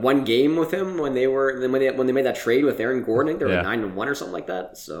lost 1 game with him when they made that trade with Aaron Gordon. They were Yeah. 9-1 or something like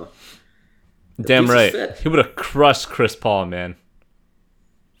that. So Damn pieces right. fit. He would have crushed Chris Paul, man.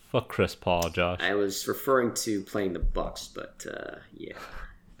 Fuck Chris Paul, Josh. I was referring to playing the Bucks, but yeah.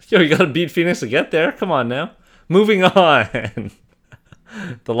 Yo, you gotta beat Phoenix to get there. Come on now. Moving on.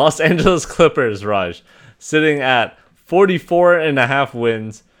 The Los Angeles Clippers, Raj, sitting at 44.5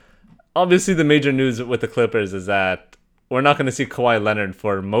 wins. Obviously, the major news with the Clippers is that we're not going to see Kawhi Leonard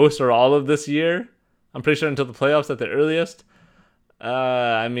for most or all of this year. I'm pretty sure until the playoffs at the earliest.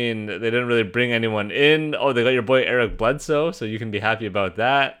 I mean, they didn't really bring anyone in. Oh, they got your boy Eric Bledsoe, so you can be happy about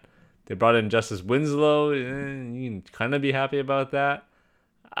that. They brought in Justice Winslow. You can kind of be happy about that.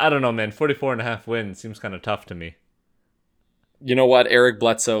 I don't know, man. 44.5 wins seems kind of tough to me. You know what? Eric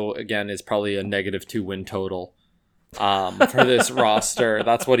Bledsoe, again, is probably a -2 win total for this roster.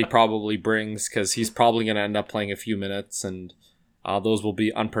 That's what he probably brings, because he's probably going to end up playing a few minutes, and those will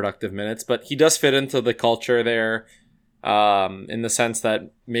be unproductive minutes. But he does fit into the culture there, in the sense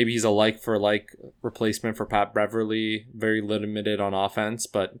that maybe he's a like-for-like replacement for Pat Beverly, very limited on offense,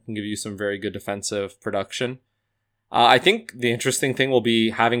 but can give you some very good defensive production. I think the interesting thing will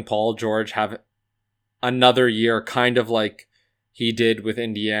be having Paul George have another year, kind of like he did with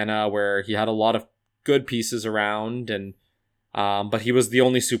Indiana, where he had a lot of good pieces around, and but he was the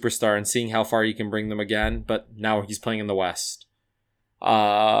only superstar, and seeing how far he can bring them again. But now he's playing in the West.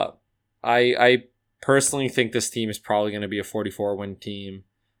 I personally think this team is probably going to be a 44-win team.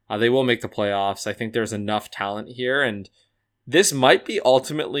 They will make the playoffs. I think there's enough talent here, and this might be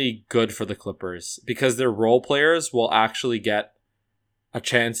ultimately good for the Clippers because their role players will actually get a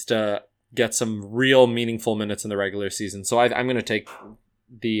chance to get some real meaningful minutes in the regular season. So I'm going to take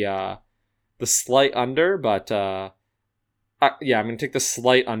the slight under, but I'm going to take the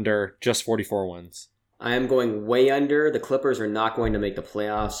slight under, just 44 wins. I am going way under. The Clippers are not going to make the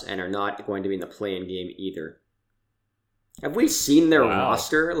playoffs and are not going to be in the play-in game either. Have we seen their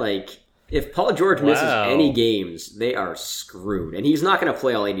roster? Like, if Paul George misses any games, they are screwed. And he's not going to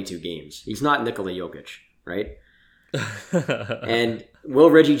play all 82 games. He's not Nikola Jokic, right? And will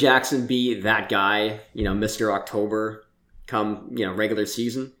Reggie Jackson be that guy, Mr. October, come, regular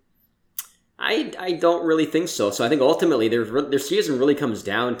season? I don't really think so. So I think ultimately their season really comes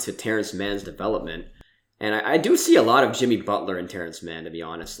down to Terrence Mann's development. And I do see a lot of Jimmy Butler in Terrence Mann, to be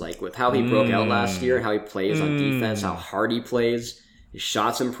honest. Like, with how he broke out last year, how he plays on defense, how hard he plays, his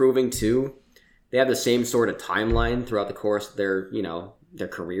shot's improving too. They have the same sort of timeline throughout the course of their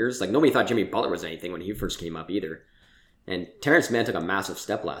careers. Like, nobody thought Jimmy Butler was anything when he first came up either. And Terrence Mann took a massive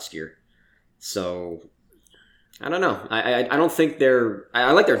step last year. So, I don't know. I don't think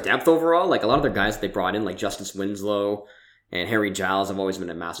I like their depth overall. Like, a lot of their guys that they brought in, like Justice Winslow and Harry Giles. I've always been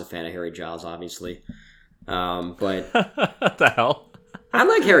a massive fan of Harry Giles, obviously. But what the hell? I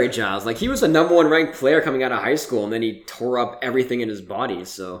like Harry Giles. Like, he was a number 1 ranked player coming out of high school, and then he tore up everything in his body.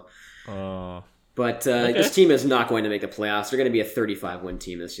 So, This team is not going to make the playoffs. They're going to be a 35-win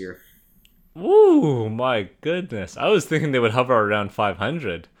team this year. Ooh, my goodness! I was thinking they would hover around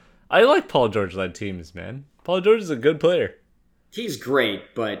 500. I like Paul George-led teams, man. Paul George is a good player. He's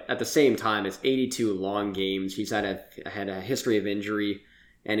great, but at the same time, it's 82 long games. He's had a history of injury.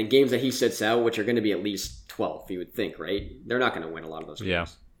 And in games that he sits out, which are going to be at least 12, you would think, right? They're not going to win a lot of those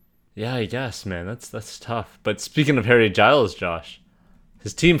games. Yeah, I guess, man. That's tough. But speaking of Harry Giles, Josh,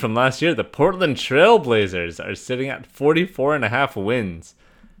 his team from last year, the Portland Trail Blazers, are sitting at 44.5 wins.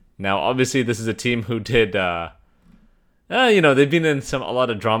 Now, obviously, this is a team who did, they've been in a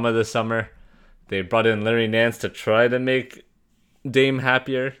lot of drama this summer. They brought in Larry Nance to try to make Dame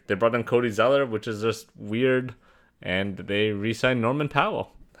happier. They brought in Cody Zeller, which is just weird. And they re-signed Norman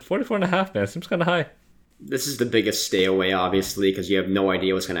Powell. 44.5, man. Seems kind of high. This is the biggest stay away, obviously, because you have no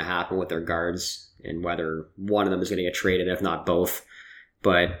idea what's going to happen with their guards and whether one of them is going to get traded, if not both.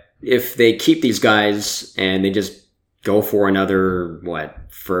 But if they keep these guys and they just go for another,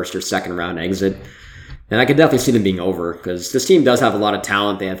 first or second round exit, then I could definitely see them being over, because this team does have a lot of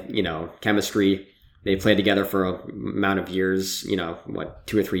talent. They have, chemistry. They played together for a amount of years, 2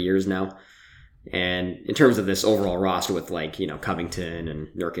 or 3 years now. And in terms of this overall roster with Covington and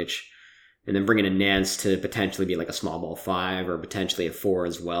Nurkic, and then bringing in Nance to potentially be like a small ball 5 or potentially a 4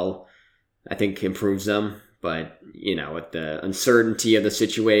 as well, I think improves them. But, with the uncertainty of the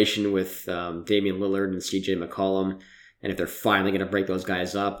situation with Damian Lillard and CJ McCollum, and if they're finally going to break those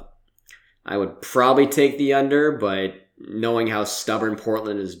guys up, I would probably take the under, but knowing how stubborn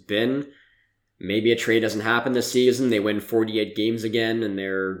Portland has been, maybe a trade doesn't happen this season. They win 48 games again, and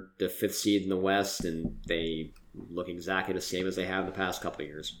they're the 5th seed in the West, and they look exactly the same as they have the past couple of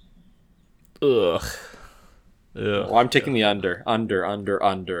years. Ugh. Well, I'm taking the under.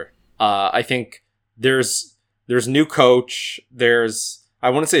 I think there's new coach. There's, I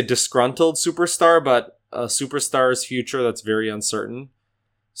want to say, a disgruntled superstar, but a superstar's future that's very uncertain.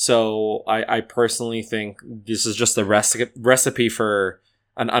 So I personally think this is just a recipe for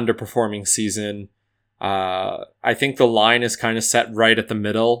an underperforming season. I think the line is kind of set right at the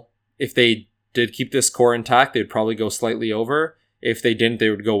middle. If they did keep this core intact, they'd probably go slightly over. If they didn't, they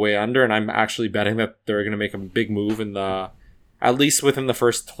would go way under. And I'm actually betting that they're going to make a big move at least within the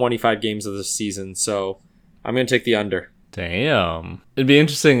first 25 games of the season. So I'm going to take the under. Damn. It'd be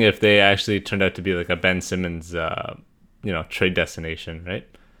interesting if they actually turned out to be like a Ben Simmons, trade destination, right?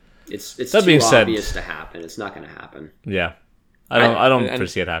 It's too obvious to happen. It's not going to happen. Yeah. I don't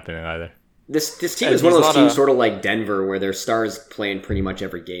foresee it happening either. This team is one of those teams sort of like Denver, where their stars playing pretty much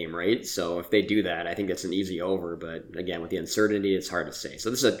every game, right? So if they do that, I think it's an easy over. But again, with the uncertainty, it's hard to say. So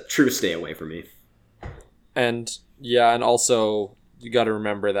this is a true stay away for me. And also you got to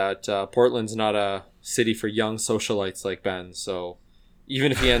remember that Portland's not a city for young socialites like Ben. So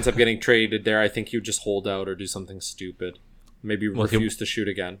even if he ends up getting traded there, I think he would just hold out or do something stupid. Maybe refuse to shoot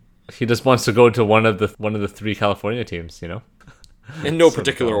again. He just wants to go to one of the 3 California teams, In no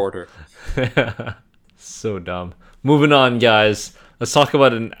particular order. So dumb. Moving on, guys. Let's talk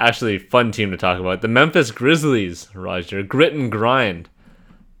about an actually fun team to talk about. The Memphis Grizzlies, Roger. Grit and grind.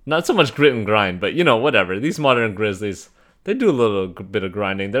 Not so much grit and grind, but whatever. These modern Grizzlies, they do a little bit of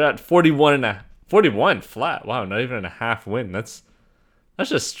grinding. They're at 41 flat. Wow, not even a half win. That's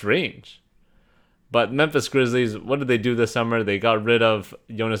just strange. But Memphis Grizzlies, what did they do this summer? They got rid of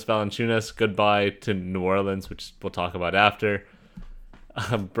Jonas Valanciunas. Goodbye to New Orleans, which we'll talk about after.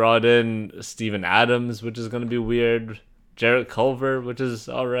 Brought in Steven Adams, which is going to be weird. Jarrett Culver, which is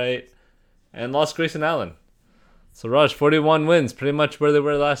all right. And lost Grayson Allen. So, Raj, 41 wins, pretty much where they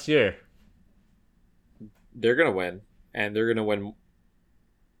were last year. They're going to win. And they're going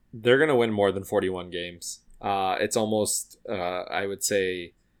to win more than 41 games. It's almost, I would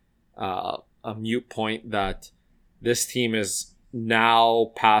say, a mute point that this team is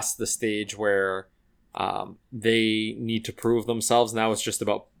now past the stage where they need to prove themselves. Now it's just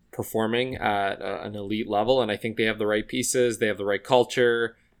about performing at an elite level, and I think they have the right pieces. They have the right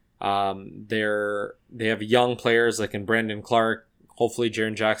culture. They have young players like in Brandon Clark. Hopefully,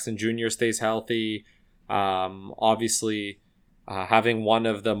 Jaren Jackson Jr. stays healthy. Obviously, having one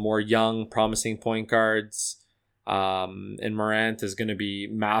of the more young, promising point guards in Morant is going to be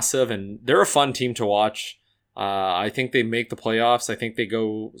massive, and they're a fun team to watch. I think they make the playoffs. I think they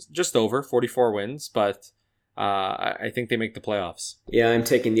go just over 44 wins, but I think they make the playoffs. Yeah, I'm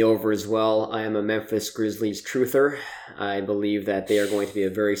taking the over as well. I am a Memphis Grizzlies truther. I believe that they are going to be a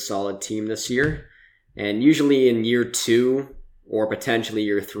very solid team this year. And usually in year 2 or potentially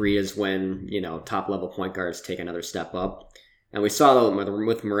year 3 is when, top-level point guards take another step up. And we saw that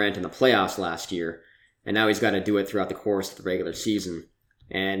with Morant in the playoffs last year. And now he's got to do it throughout the course of the regular season.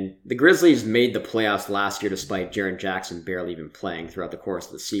 And the Grizzlies made the playoffs last year despite Jaren Jackson barely even playing throughout the course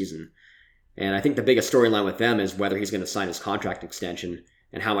of the season. And I think the biggest storyline with them is whether he's going to sign his contract extension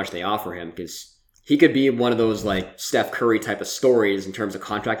and how much they offer him, because he could be one of those like Steph Curry type of stories in terms of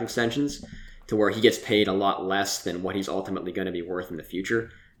contract extensions to where he gets paid a lot less than what he's ultimately going to be worth in the future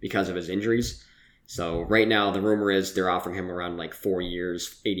because of his injuries. So right now the rumor is they're offering him around like 4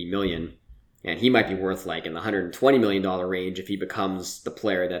 years, $80 million. And he might be worth like in the $120 million range if he becomes the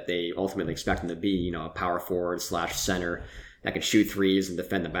player that they ultimately expect him to be, a power forward / center that can shoot threes and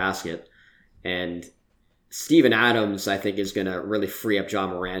defend the basket. And Steven Adams, I think, is going to really free up John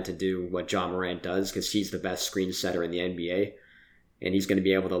Morant to do what John Morant does because he's the best screen setter in the NBA. And he's going to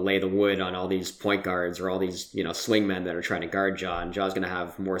be able to lay the wood on all these point guards or all these, swingmen that are trying to guard John. John's going to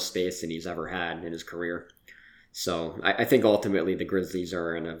have more space than he's ever had in his career. So I think ultimately the Grizzlies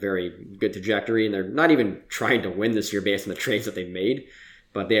are in a very good trajectory, and they're not even trying to win this year based on the trades that they've made,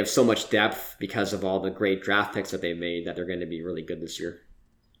 but they have so much depth because of all the great draft picks that they've made that they're going to be really good this year.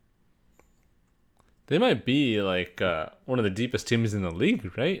 They might be like one of the deepest teams in the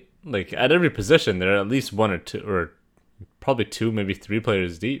league, right? Like at every position, they're at least 1 or 2, or probably 2, maybe 3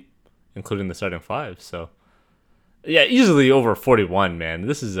 players deep, including the starting 5. So yeah, easily over 41, man.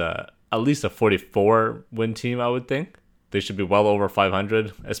 This is at least a 44 win team, I would think. They should be well over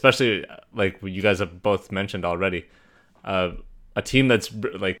 500, especially like you guys have both mentioned already. A team that's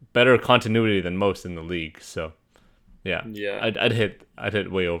like better continuity than most in the league. So yeah. I'd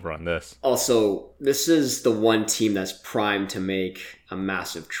hit way over on this. Also, this is the one team that's primed to make a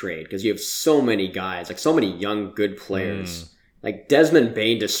massive trade because you have so many guys, like so many young, good players. Like Desmond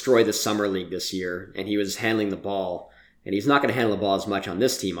Bane destroyed the Summer League this year, and he was handling the ball. And he's not going to handle the ball as much on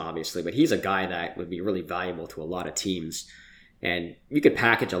this team, obviously, but he's a guy that would be really valuable to a lot of teams. And you could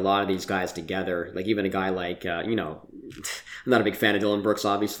package a lot of these guys together, like even a guy like, I'm not a big fan of Dylan Brooks,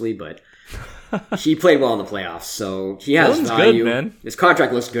 obviously, but he played well in the playoffs, so he has Dylan's value. Good, man. His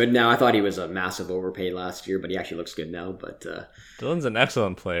contract looks good now. I thought he was a massive overpay last year, but he actually looks good now. But Dylan's an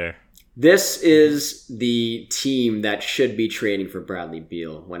excellent player. This is the team that should be trading for Bradley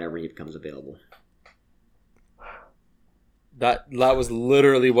Beal whenever he becomes available. That was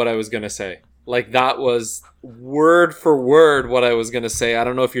literally what I was going to say. Like, that was word for word what I was going to say. I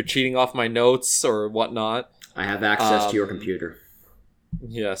don't know if you're cheating off my notes or whatnot. I have access to your computer.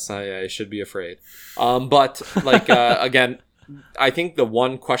 Yes, I should be afraid. But, like, again, I think the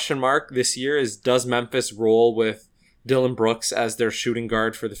one question mark this year is, does Memphis roll with Dylan Brooks as their shooting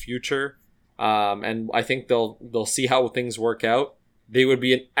guard for the future? And I think they'll see how things work out. They would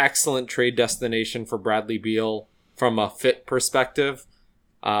be an excellent trade destination for Bradley Beal from a fit perspective.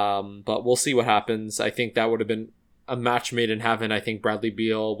 But we'll see what happens. I think that would have been a match made in heaven. I think Bradley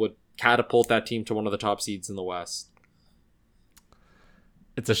Beal would catapult that team to one of the top seeds in the West.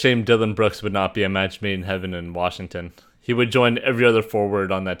 It's a shame Dylan Brooks would not be a match made in heaven in Washington. He would join every other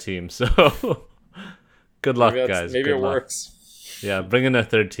forward on that team. So good luck, guys. Maybe good it luck. works. Yeah, bring in a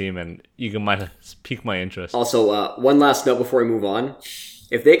third team, and you might pique my interest. Also, one last note before we move on.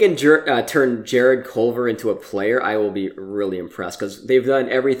 If they can turn Jared Culver into a player, I will be really impressed because they've done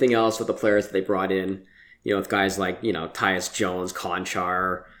everything else with the players that they brought in. With guys like, Tyus Jones,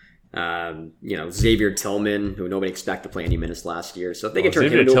 Conchar, Xavier Tillman, who nobody expected to play any minutes last year. So if they can turn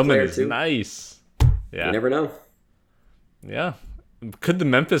Xavier him into Tillman a player is too, nice. Yeah. You never know. Yeah. Could the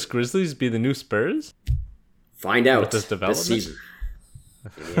Memphis Grizzlies be the new Spurs? Find out with this development season.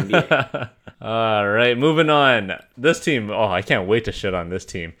 In the NBA. All right, moving on. This team, I can't wait to shit on this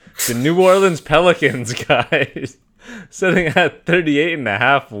team. The New Orleans Pelicans, guys, sitting at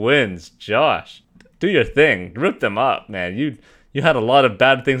 38.5 wins. Josh, do your thing. Rip them up, man. You had a lot of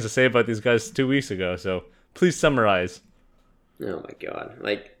bad things to say about these guys 2 weeks ago, so please summarize. Oh my god.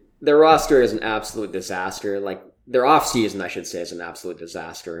 Their roster is an absolute disaster. Their offseason, I should say, is an absolute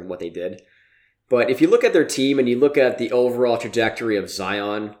disaster in what they did. But if you look at their team and you look at the overall trajectory of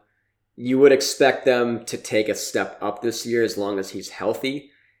Zion, you would expect them to take a step up this year as long as he's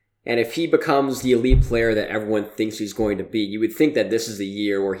healthy. And if he becomes the elite player that everyone thinks he's going to be, you would think that this is the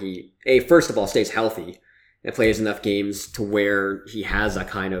year where he, first of all, stays healthy and plays enough games to where he has a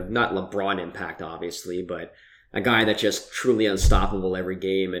kind of, not LeBron impact, obviously, but a guy that's just truly unstoppable every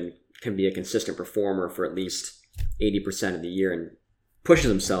game and can be a consistent performer for at least 80% of the year and pushes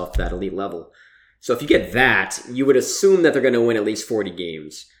himself to that elite level. So if you get that, you would assume that they're going to win at least 40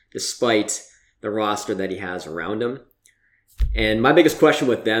 games, despite the roster that he has around him. And my biggest question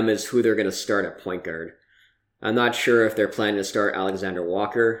with them is who they're going to start at point guard. I'm not sure if they're planning to start Alexander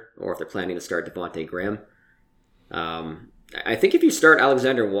Walker or if they're planning to start Devontae Graham. I think if you start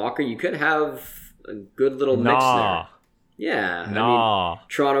Alexander Walker, you could have a good little mix there. Yeah.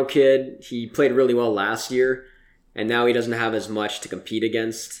 Toronto kid, he played really well last year. And now he doesn't have as much to compete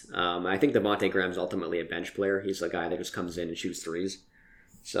against. I think Devontae Graham's ultimately a bench player. He's a guy that just comes in and shoots threes.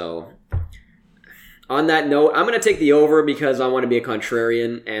 So, on that note, I'm going to take the over because I want to be a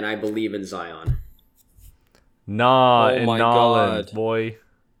contrarian, and I believe in Zion. In Nolan, boy.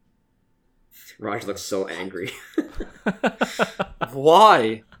 Raj looks so angry.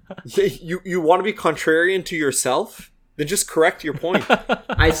 Why? You want to be contrarian to yourself? Then just correct your point.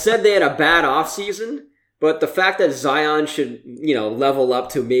 I said they had a bad offseason. But the fact that Zion should, level up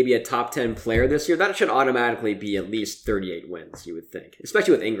to maybe a top 10 player this year, that should automatically be at least 38 wins, you would think. Especially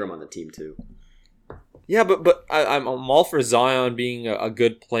with Ingram on the team, too. Yeah, but I'm all for Zion being a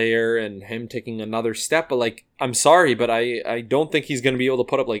good player and him taking another step. But, I'm sorry, but I don't think he's going to be able to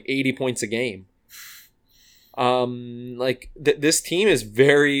put up, 80 points a game. This team is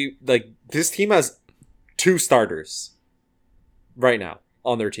very, this team has 2 starters right now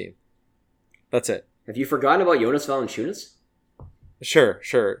on their team. That's it. Have you forgotten about Jonas Valanciunas?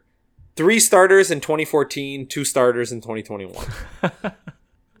 Sure. 3 starters in 2014, 2 starters in 2021.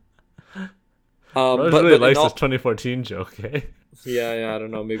 Rose really likes this 2014 joke, eh? Yeah, I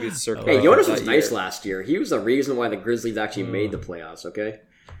don't know. Maybe it's circling. Hey, Jonas was nice last year. He was the reason why the Grizzlies actually made the playoffs, okay?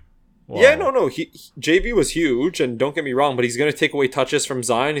 Wow. Yeah, no. JV was huge, and don't get me wrong, but he's going to take away touches from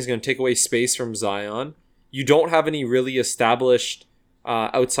Zion. He's going to take away space from Zion. You don't have any really established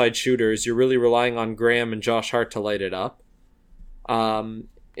outside shooters. You're really relying on Graham and Josh Hart to light it up.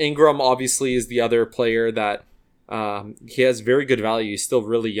 Ingram obviously is the other player that he has very good value. He's still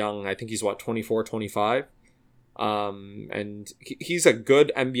really young. I think he's 24, 25. And he's a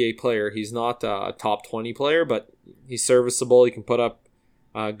good NBA player. He's not a top 20 player, but he's serviceable. He can put up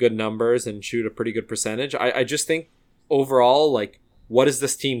good numbers and shoot a pretty good percentage. I just think overall, what is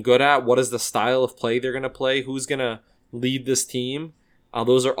this team good at? What is the style of play they're going to play? Who's going to lead this team?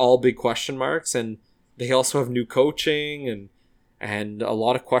 Those are all big question marks, and they also have new coaching and a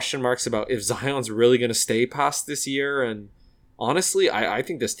lot of question marks about if Zion's really going to stay past this year. And honestly, I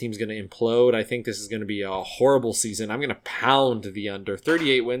think this team's going to implode. I think this is going to be a horrible season. I'm going to pound the under.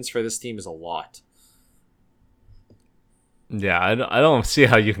 38 wins for this team is a lot. Yeah, I don't see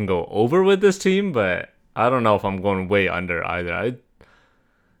how you can go over with this team, but I don't know if I'm going way under either.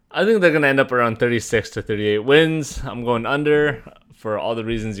 I think they're going to end up around 36 to 38 wins. I'm going under for all the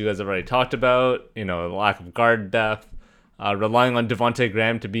reasons you guys have already talked about. The lack of guard depth. Relying on Devontae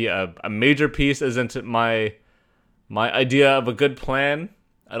Graham to be a major piece isn't my idea of a good plan.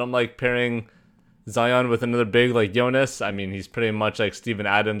 I don't like pairing Zion with another big like Jonas. I mean, he's pretty much like Steven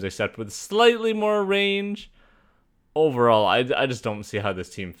Adams, except with slightly more range. Overall, I just don't see how this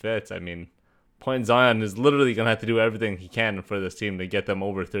team fits. I mean, Point Zion is literally going to have to do everything he can for this team to get them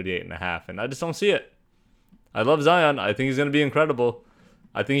over 38.5, and I just don't see it. I love Zion. I think he's going to be incredible.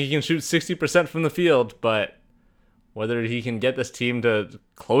 I think he can shoot 60% from the field, but whether he can get this team to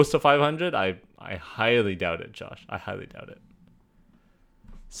close to 500, I highly doubt it, Josh. I highly doubt it.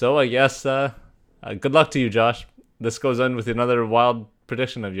 So I guess good luck to you, Josh. This goes on with another wild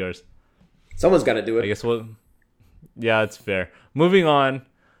prediction of yours. Someone's got to do it. I guess yeah, it's fair. Moving on,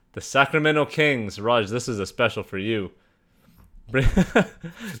 the Sacramento Kings. Raj, this is a special for you.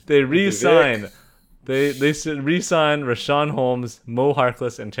 They re-sign. They re-sign Rashawn Holmes, Mo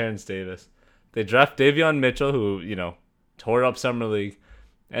Harkless, and Terrence Davis. They draft Davion Mitchell, who tore up summer league,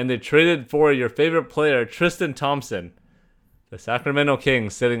 and they traded for your favorite player, Tristan Thompson. The Sacramento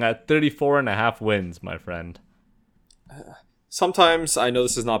Kings sitting at 34.5 wins, my friend. Sometimes, I know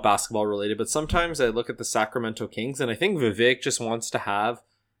this is not basketball related, but sometimes I look at the Sacramento Kings and I think Vivek just wants to have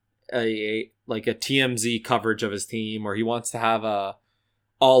a TMZ coverage of his team, or he wants to have a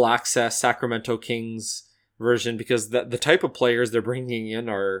all access Sacramento Kings version, because the type of players they're bringing in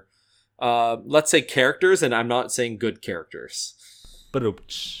are, let's say, characters, and I'm not saying good characters.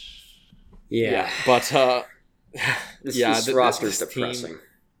 Yeah. But this roster is depressing. Team,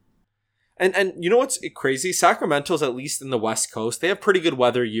 and you know what's crazy? Sacramento's at least in the West Coast. They have pretty good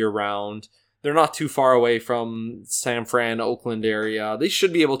weather year round. They're not too far away from San Fran, Oakland area. They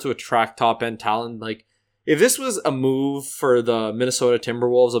should be able to attract top end talent. Like, if this was a move for the Minnesota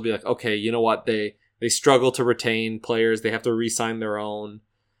Timberwolves, I'll be like, okay, you know what? They struggle to retain players. They have to re-sign their own.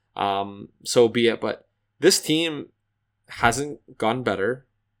 So be it. But this team hasn't gotten better,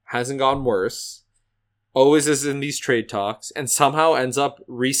 hasn't gotten worse, always is in these trade talks, and somehow ends up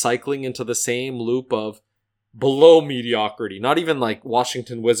recycling into the same loop of below mediocrity. Not even like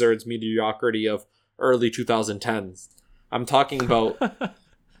Washington Wizards mediocrity of early 2010s. I'm talking about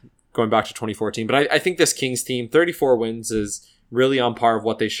going back to 2014. But I think this Kings team, 34 wins, is really on par of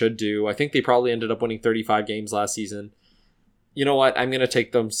what they should do. I think they probably ended up winning 35 games last season. You know what? I'm going to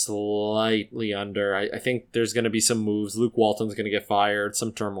take them slightly under. I think there's going to be some moves. Luke Walton's going to get fired,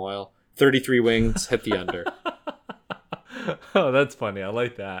 some turmoil. 33 wins, hit the under. Oh, that's funny. I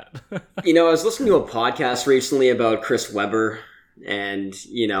like that. I was listening to a podcast recently about Chris Webber and,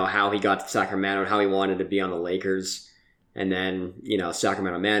 how he got to Sacramento and how he wanted to be on the Lakers. And then,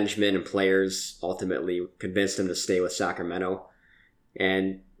 Sacramento management and players ultimately convinced him to stay with Sacramento.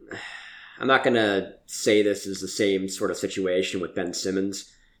 And I'm not going to say this is the same sort of situation with Ben Simmons,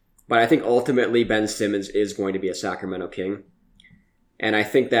 but I think ultimately Ben Simmons is going to be a Sacramento King. And I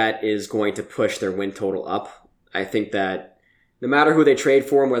think that is going to push their win total up. I think that no matter who they trade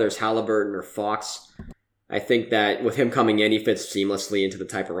for him, whether it's Halliburton or Fox, I think that with him coming in, he fits seamlessly into the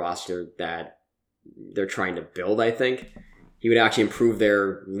type of roster that they're trying to build. I think he would actually improve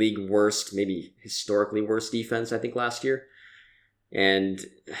their league worst, maybe historically worst defense, I think, last year. And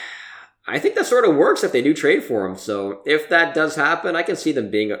I think that sort of works if they do trade for him. So if that does happen, I can see them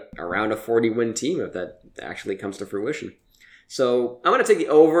being around a 40-win team if that actually comes to fruition. So I'm going to take the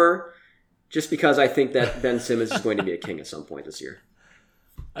over just because I think that Ben Simmons is going to be a king at some point this year.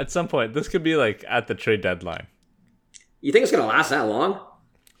 At some point. This could be like at the trade deadline. You think it's going to last that long?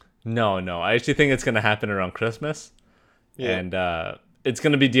 No. I actually think it's going to happen around Christmas. Yeah. And it's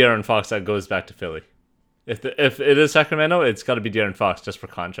going to be De'Aaron Fox that goes back to Philly. If it is Sacramento, it's got to be De'Aaron Fox just for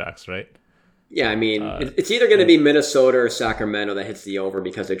contracts, right? Yeah, I mean, it's either going to be Minnesota or Sacramento that hits the over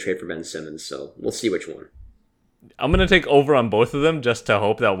because they trade for Ben Simmons. So we'll see which one. I'm gonna take over on both of them just to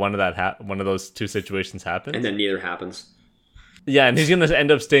hope that one of those two situations happens, and then neither happens. Yeah, and he's gonna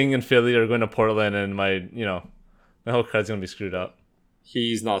end up staying in Philly or going to Portland, and my whole card's gonna be screwed up.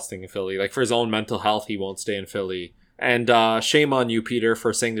 He's not staying in Philly. Like, for his own mental health, he won't stay in Philly. And shame on you, Peter,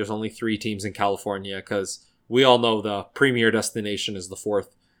 for saying there's only 3 teams in California, because we all know the premier destination is the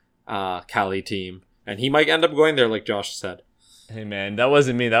 4th Cali team, and he might end up going there, like Josh said. Hey man, that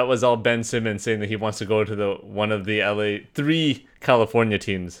wasn't me. That was all Ben Simmons saying that he wants to go to one of the 3 California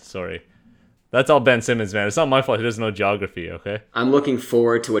teams. Sorry. That's all Ben Simmons, man. It's not my fault. He doesn't know geography, okay? I'm looking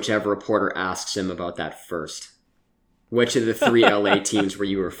forward to whichever reporter asks him about that first. Which of the 3 LA teams were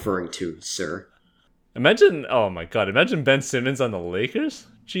you referring to, sir? Imagine Ben Simmons on the Lakers?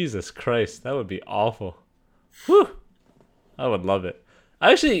 Jesus Christ, that would be awful. Whew. I would love it.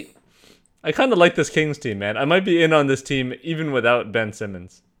 I kind of like this Kings team, man. I might be in on this team even without Ben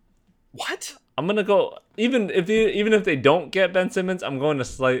Simmons. What? I'm gonna go even if they don't get Ben Simmons, I'm going to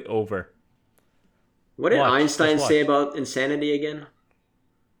slight over. What did Einstein say about insanity again?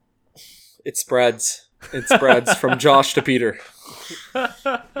 It spreads. It spreads from Josh to Peter.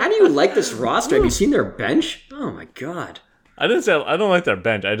 How do you like this roster? Have you seen their bench? Oh my god. I don't like their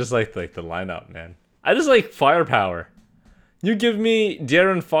bench. I just like the lineup, man. I just like firepower. You give me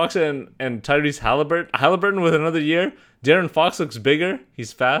De'Aaron Fox and Tyrese Halliburton with another year. De'Aaron Fox looks bigger.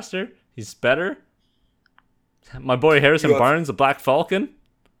 He's faster. He's better. My boy Harrison Barnes, the Black Falcon.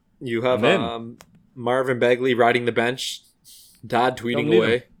 You have Marvin Bagley riding the bench. Dad tweeting need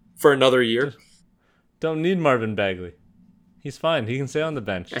away him. for another year. Don't need Marvin Bagley. He's fine. He can stay on the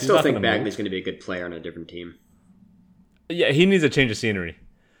bench. I He's still not think gonna move. Bagley's going to be a good player on a different team. Yeah, he needs a change of scenery.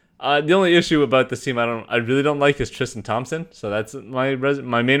 The only issue about this team I really don't like is Tristan Thompson. So that's my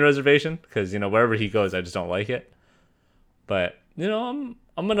main reservation, because wherever he goes, I just don't like it. But I'm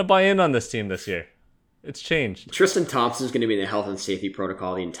gonna buy in on this team this year. It's changed. Tristan Thompson's going to be in the health and safety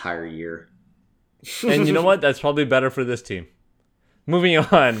protocol the entire year. And you know what? That's probably better for this team. Moving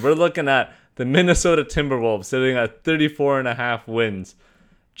on, we're looking at the Minnesota Timberwolves sitting at 34.5 wins.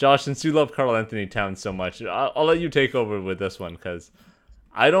 Josh, since you love Karl Anthony Towns so much, I'll let you take over with this one, because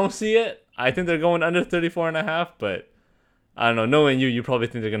I don't see it. I think they're going under 34.5, but I don't know. Knowing you, you probably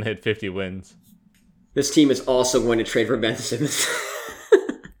think they're going to hit 50 wins. This team is also going to trade for Ben Simmons.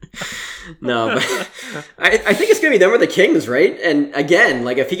 No, but I think it's going to be them or the Kings, right? And again,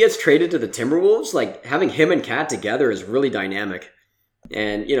 like if he gets traded to the Timberwolves, like having him and Cat together is really dynamic.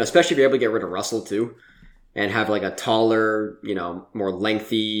 And, especially if you're able to get rid of Russell too and have like a taller, more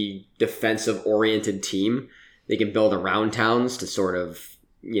lengthy, defensive-oriented team. They can build around Towns to sort of,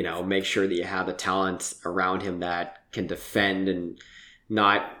 make sure that you have the talent around him that can defend and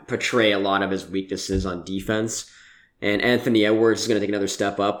not portray a lot of his weaknesses on defense. And Anthony Edwards is going to take another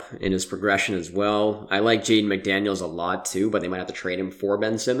step up in his progression as well. I like Jaden McDaniels a lot too, but they might have to trade him for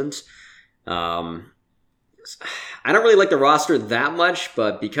Ben Simmons. I don't really like the roster that much,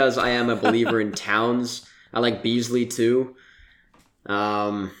 but because I am a believer in Towns, I like Beasley too.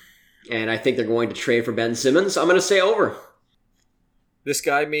 And I think they're going to trade for Ben Simmons. I'm going to say over. This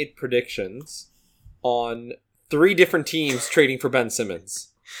guy made predictions on 3 different teams trading for Ben Simmons.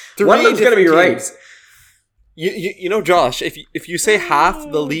 One of them's going to be right. Josh, if you say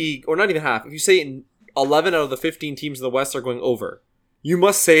half the league, or not even half, if you say 11 out of the 15 teams in the West are going over, you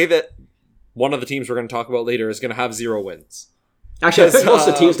must say that one of the teams we're going to talk about later is going to have 0 wins. Actually, I think most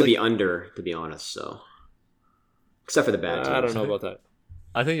of the teams to be under, to be honest. So, except for the bad teams. I don't know about that.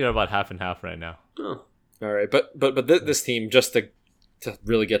 I think you're about half and half right now. Oh. All right, but this team, just to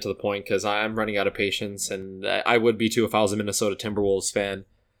really get to the point, because I'm running out of patience, and I would be too if I was a Minnesota Timberwolves fan.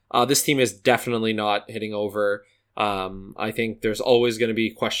 This team is definitely not hitting over. I think there's always going to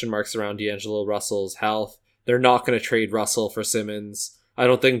be question marks around D'Angelo Russell's health. They're not going to trade Russell for Simmons. I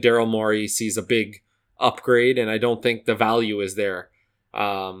don't think Daryl Morey sees a big upgrade, and I don't think the value is there.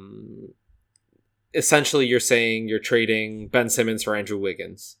 Essentially, you're saying you're trading Ben Simmons for Andrew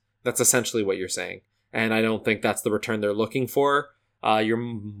Wiggins. That's essentially what you're saying. And I don't think that's the return they're looking for. You're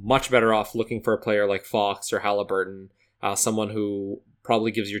much better off looking for a player like Fox or Halliburton, someone who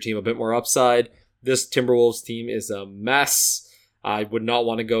probably gives your team a bit more upside. This Timberwolves team is a mess. I would not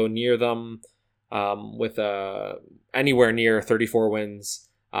want to go near them with anywhere near 34 wins.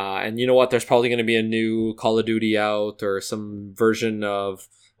 And you know what? There's probably going to be a new Call of Duty out or some version of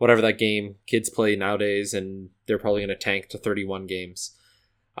whatever that game kids play nowadays, and they're probably going to tank to 31 games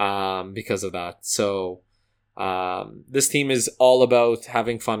because of that. So this team is all about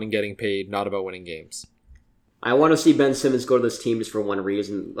having fun and getting paid, not about winning games. I want to see Ben Simmons go to this team just for one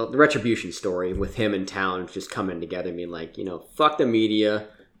reason. The retribution story with him and Towns just coming together and being like, fuck the media.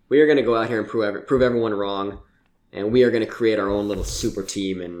 We are going to go out here and prove everyone wrong. And we are going to create our own little super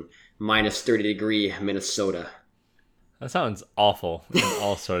team in minus 30-degree Minnesota. That sounds awful in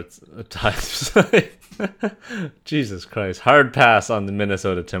all sorts of types. Jesus Christ. Hard pass on the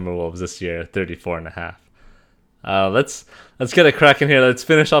Minnesota Timberwolves this year, 34.5. Let's get a crack in here. Let's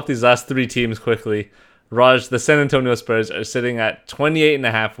finish off these last 3 teams quickly. Raj, the San Antonio Spurs are sitting at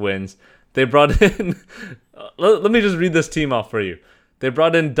 28.5 wins. They brought in... let me just read this team off for you. They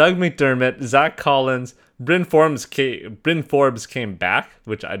brought in Doug McDermott, Zach Collins, Bryn Forbes came back,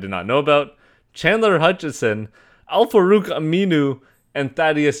 which I did not know about, Chandler Hutchison, Al-Farouq Aminu, and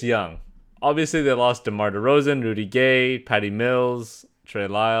Thaddeus Young. Obviously, they lost DeMar DeRozan, Rudy Gay, Patty Mills, Trey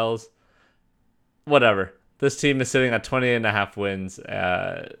Lyles. Whatever. This team is sitting at 28.5 wins.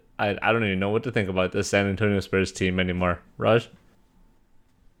 I don't even know what to think about this San Antonio Spurs team anymore. Raj?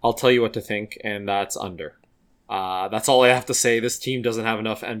 I'll tell you what to think, and that's under. That's all I have to say. This team doesn't have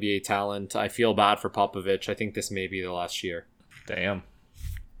enough NBA talent. I feel bad for Popovich. I think this may be the last year. Damn.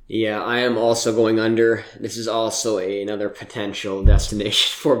 Yeah, I am also going under. This is also another potential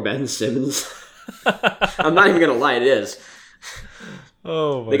destination for Ben Simmons. I'm not even going to lie, it is.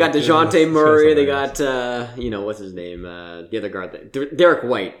 Oh, they got DeJounte Murray. They got, what's his name? The other guard, Derek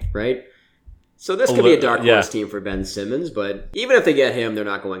White, right? So this could be a dark horse team for Ben Simmons, but even if they get him, they're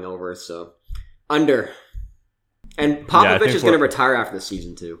not going over. So under. And Popovich is going to retire after the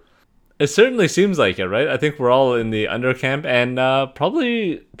season too. It certainly seems like it, right? I think we're all in the under camp, and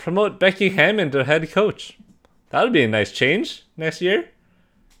probably promote Becky Hammond to head coach. That would be a nice change next year.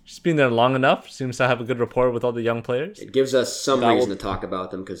 Just been there long enough. Seems to have a good rapport with all the young players. It gives us some reason to talk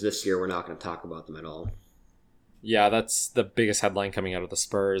about them, because this year we're not going to talk about them at all. Yeah, that's the biggest headline coming out of the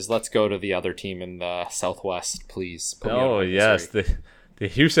Spurs. Let's go to the other team in the Southwest, please. Oh, yes. The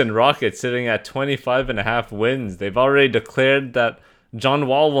Houston Rockets sitting at 25.5 wins. They've already declared that John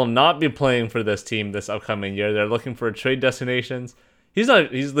Wall will not be playing for this team this upcoming year. They're looking for trade destinations. He's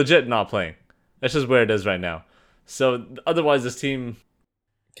legit not playing. That's just where it is right now. So otherwise this team...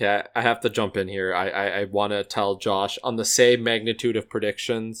 Okay, I have to jump in here. I want to tell Josh, on the same magnitude of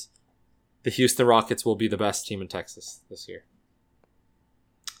predictions, the Houston Rockets will be the best team in Texas this year.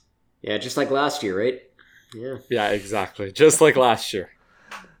 Yeah, just like last year, right? Yeah, exactly. Just like last year.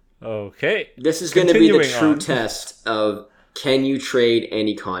 Okay. This is going to be the true test of, can you trade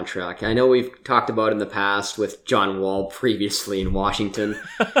any contract? I know we've talked about in the past with John Wall previously in Washington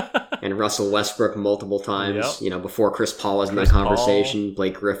and Russell Westbrook multiple times. Yep. Before Chris Paul was in that conversation,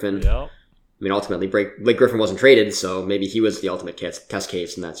 Blake Griffin. Yep. I mean, ultimately, Blake Griffin wasn't traded, so maybe he was the ultimate test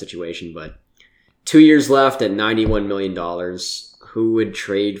case in that situation. But 2 years left at $91 million. Who would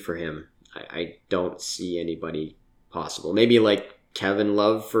trade for him? I don't see anybody possible. Maybe like Kevin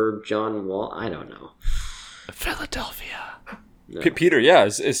Love for John Wall? I don't know. Philadelphia. No. Peter, yeah,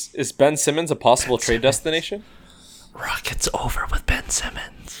 is Ben Simmons a possible trade destination? Rockets over with Ben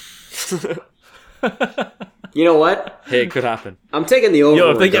Simmons. You know what? Hey, it could happen. I'm taking the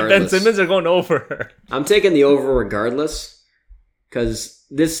over. If they get Ben Simmons, they're going over. I'm taking the over regardless, because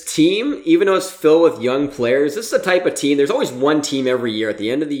this team, even though it's filled with young players, this is the type of team. There's always one team every year. At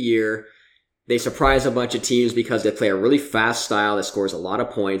the end of the year, they surprise a bunch of teams because they play a really fast style that scores a lot of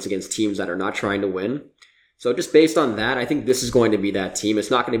points against teams that are not trying to win. So just based on that, I think this is going to be that team. It's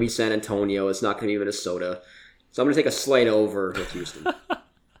not going to be San Antonio. It's not going to be Minnesota. So I'm going to take a slight over with Houston.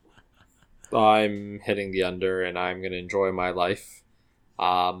 I'm hitting the under, and I'm going to enjoy my life.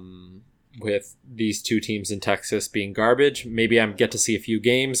 With these two teams in Texas being garbage, maybe I get to see a few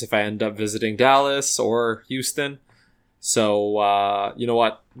games if I end up visiting Dallas or Houston. So, you know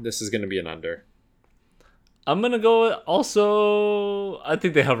what? This is going to be an under. I'm going to go also... I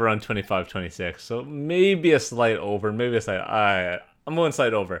think they have around 25, 26. So maybe a slight over. Maybe a slight... I'm going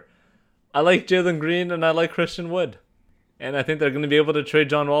slight over. I like Jalen Green and I like Christian Wood. And I think they're going to be able to trade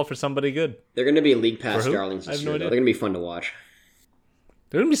John Wall for somebody good. They're going to be league pass darlings this year, though. They're going to be fun to watch.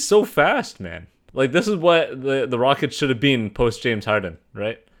 They're going to be so fast, man. Like, this is what the Rockets should have been post-James Harden,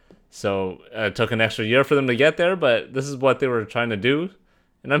 right? So it took an extra year for them to get there, but this is what they were trying to do,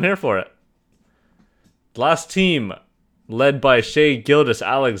 and I'm here for it. The last team, led by Shai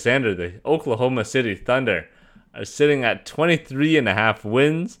Gilgeous-Alexander, the Oklahoma City Thunder, are sitting at 23.5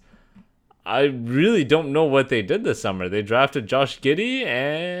 wins. I really don't know what they did this summer. They drafted Josh Giddey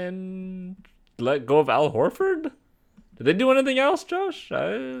and let go of Al Horford? Did they do anything else, Josh?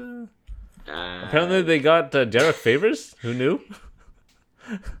 Apparently they got Derek Favors. Who knew?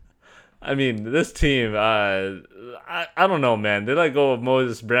 I mean, this team, I don't know, man. They let go of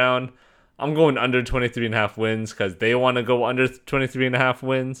Moses Brown. I'm going under 23.5 wins because they want to go under 23.5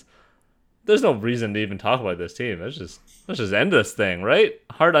 wins. There's no reason to even talk about this team. Let's just end this thing, right?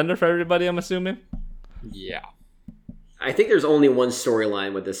 Hard under for everybody, I'm assuming? Yeah. I think there's only one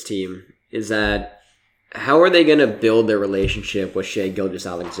storyline with this team, is that how are they going to build their relationship with Shai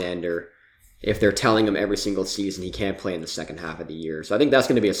Gilgeous-Alexander if they're telling him every single season he can't play in the second half of the year? So I think that's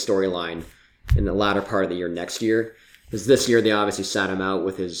going to be a storyline in the latter part of the year next year. Because this year they obviously sat him out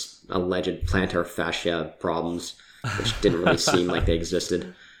with his alleged plantar fascia problems, which didn't really seem like they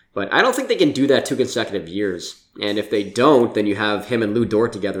existed. But I don't think they can do that 2 consecutive years. And if they don't, then you have him and Lou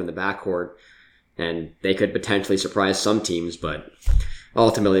Dort together in the backcourt. And they could potentially surprise some teams, but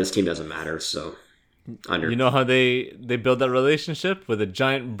ultimately this team doesn't matter, so under. You know how they build that relationship? With a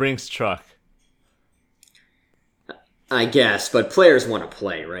giant Brinks truck. I guess, but players want to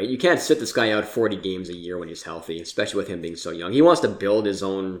play, right? You can't sit this guy out 40 games a year when he's healthy, especially with him being so young. He wants to build his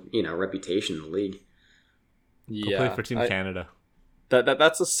own, reputation in the league. Yeah. Go play for Team Canada.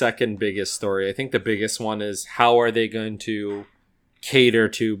 That's the second biggest story. I think the biggest one is how are they going to cater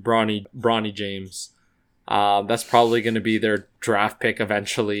to Bronny James? That's probably going to be their draft pick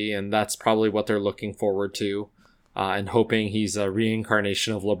eventually, and that's probably what they're looking forward to, and hoping he's a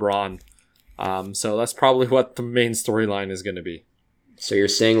reincarnation of LeBron. So that's probably what the main storyline is going to be. So you're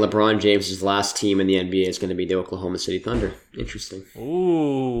saying LeBron James' last team in the NBA is going to be the Oklahoma City Thunder. Interesting.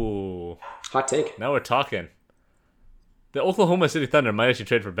 Ooh. Hot take. Now we're talking. The Oklahoma City Thunder might actually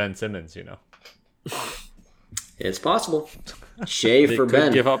trade for Ben Simmons, It's possible. Shea for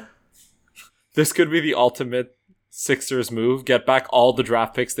Ben. Give up. This could be the ultimate Sixers move. Get back all the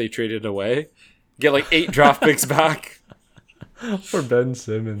draft picks they traded away Get like 8 draft picks back. For Ben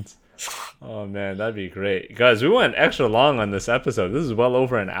Simmons. Oh man, that'd be great. Guys, we went extra long on this episode. This is well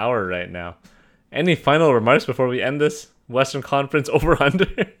over an hour right now. Any final remarks before we end this Western Conference over-under?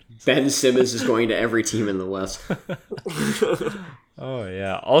 Ben Simmons is going to every team in the West. Oh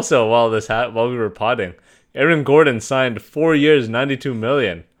yeah. Also, while we were potting, Aaron Gordon signed 4 years, $92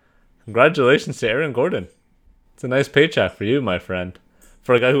 million. Congratulations to Aaron Gordon. It's a nice paycheck for you, my friend.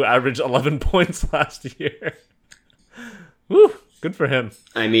 For a guy who averaged 11 points last year. Woo! Good for him.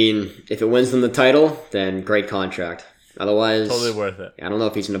 I mean, if it wins them the title, then great contract. Otherwise, Totally worth it. I don't know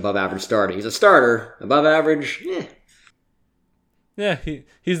if he's an above-average starter. He's a starter. Above average, Yeah,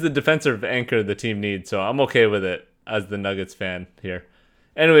 he's the defensive anchor the team needs, so I'm okay with it as the Nuggets fan here.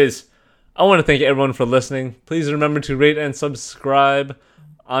 Anyways, I want to thank everyone for listening. Please remember to rate and subscribe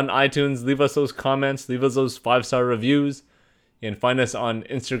on iTunes. Leave us those comments. Leave us those 5-star reviews. You can find us on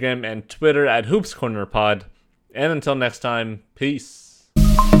Instagram and Twitter at Hoops Corner Pod. And until next time, peace.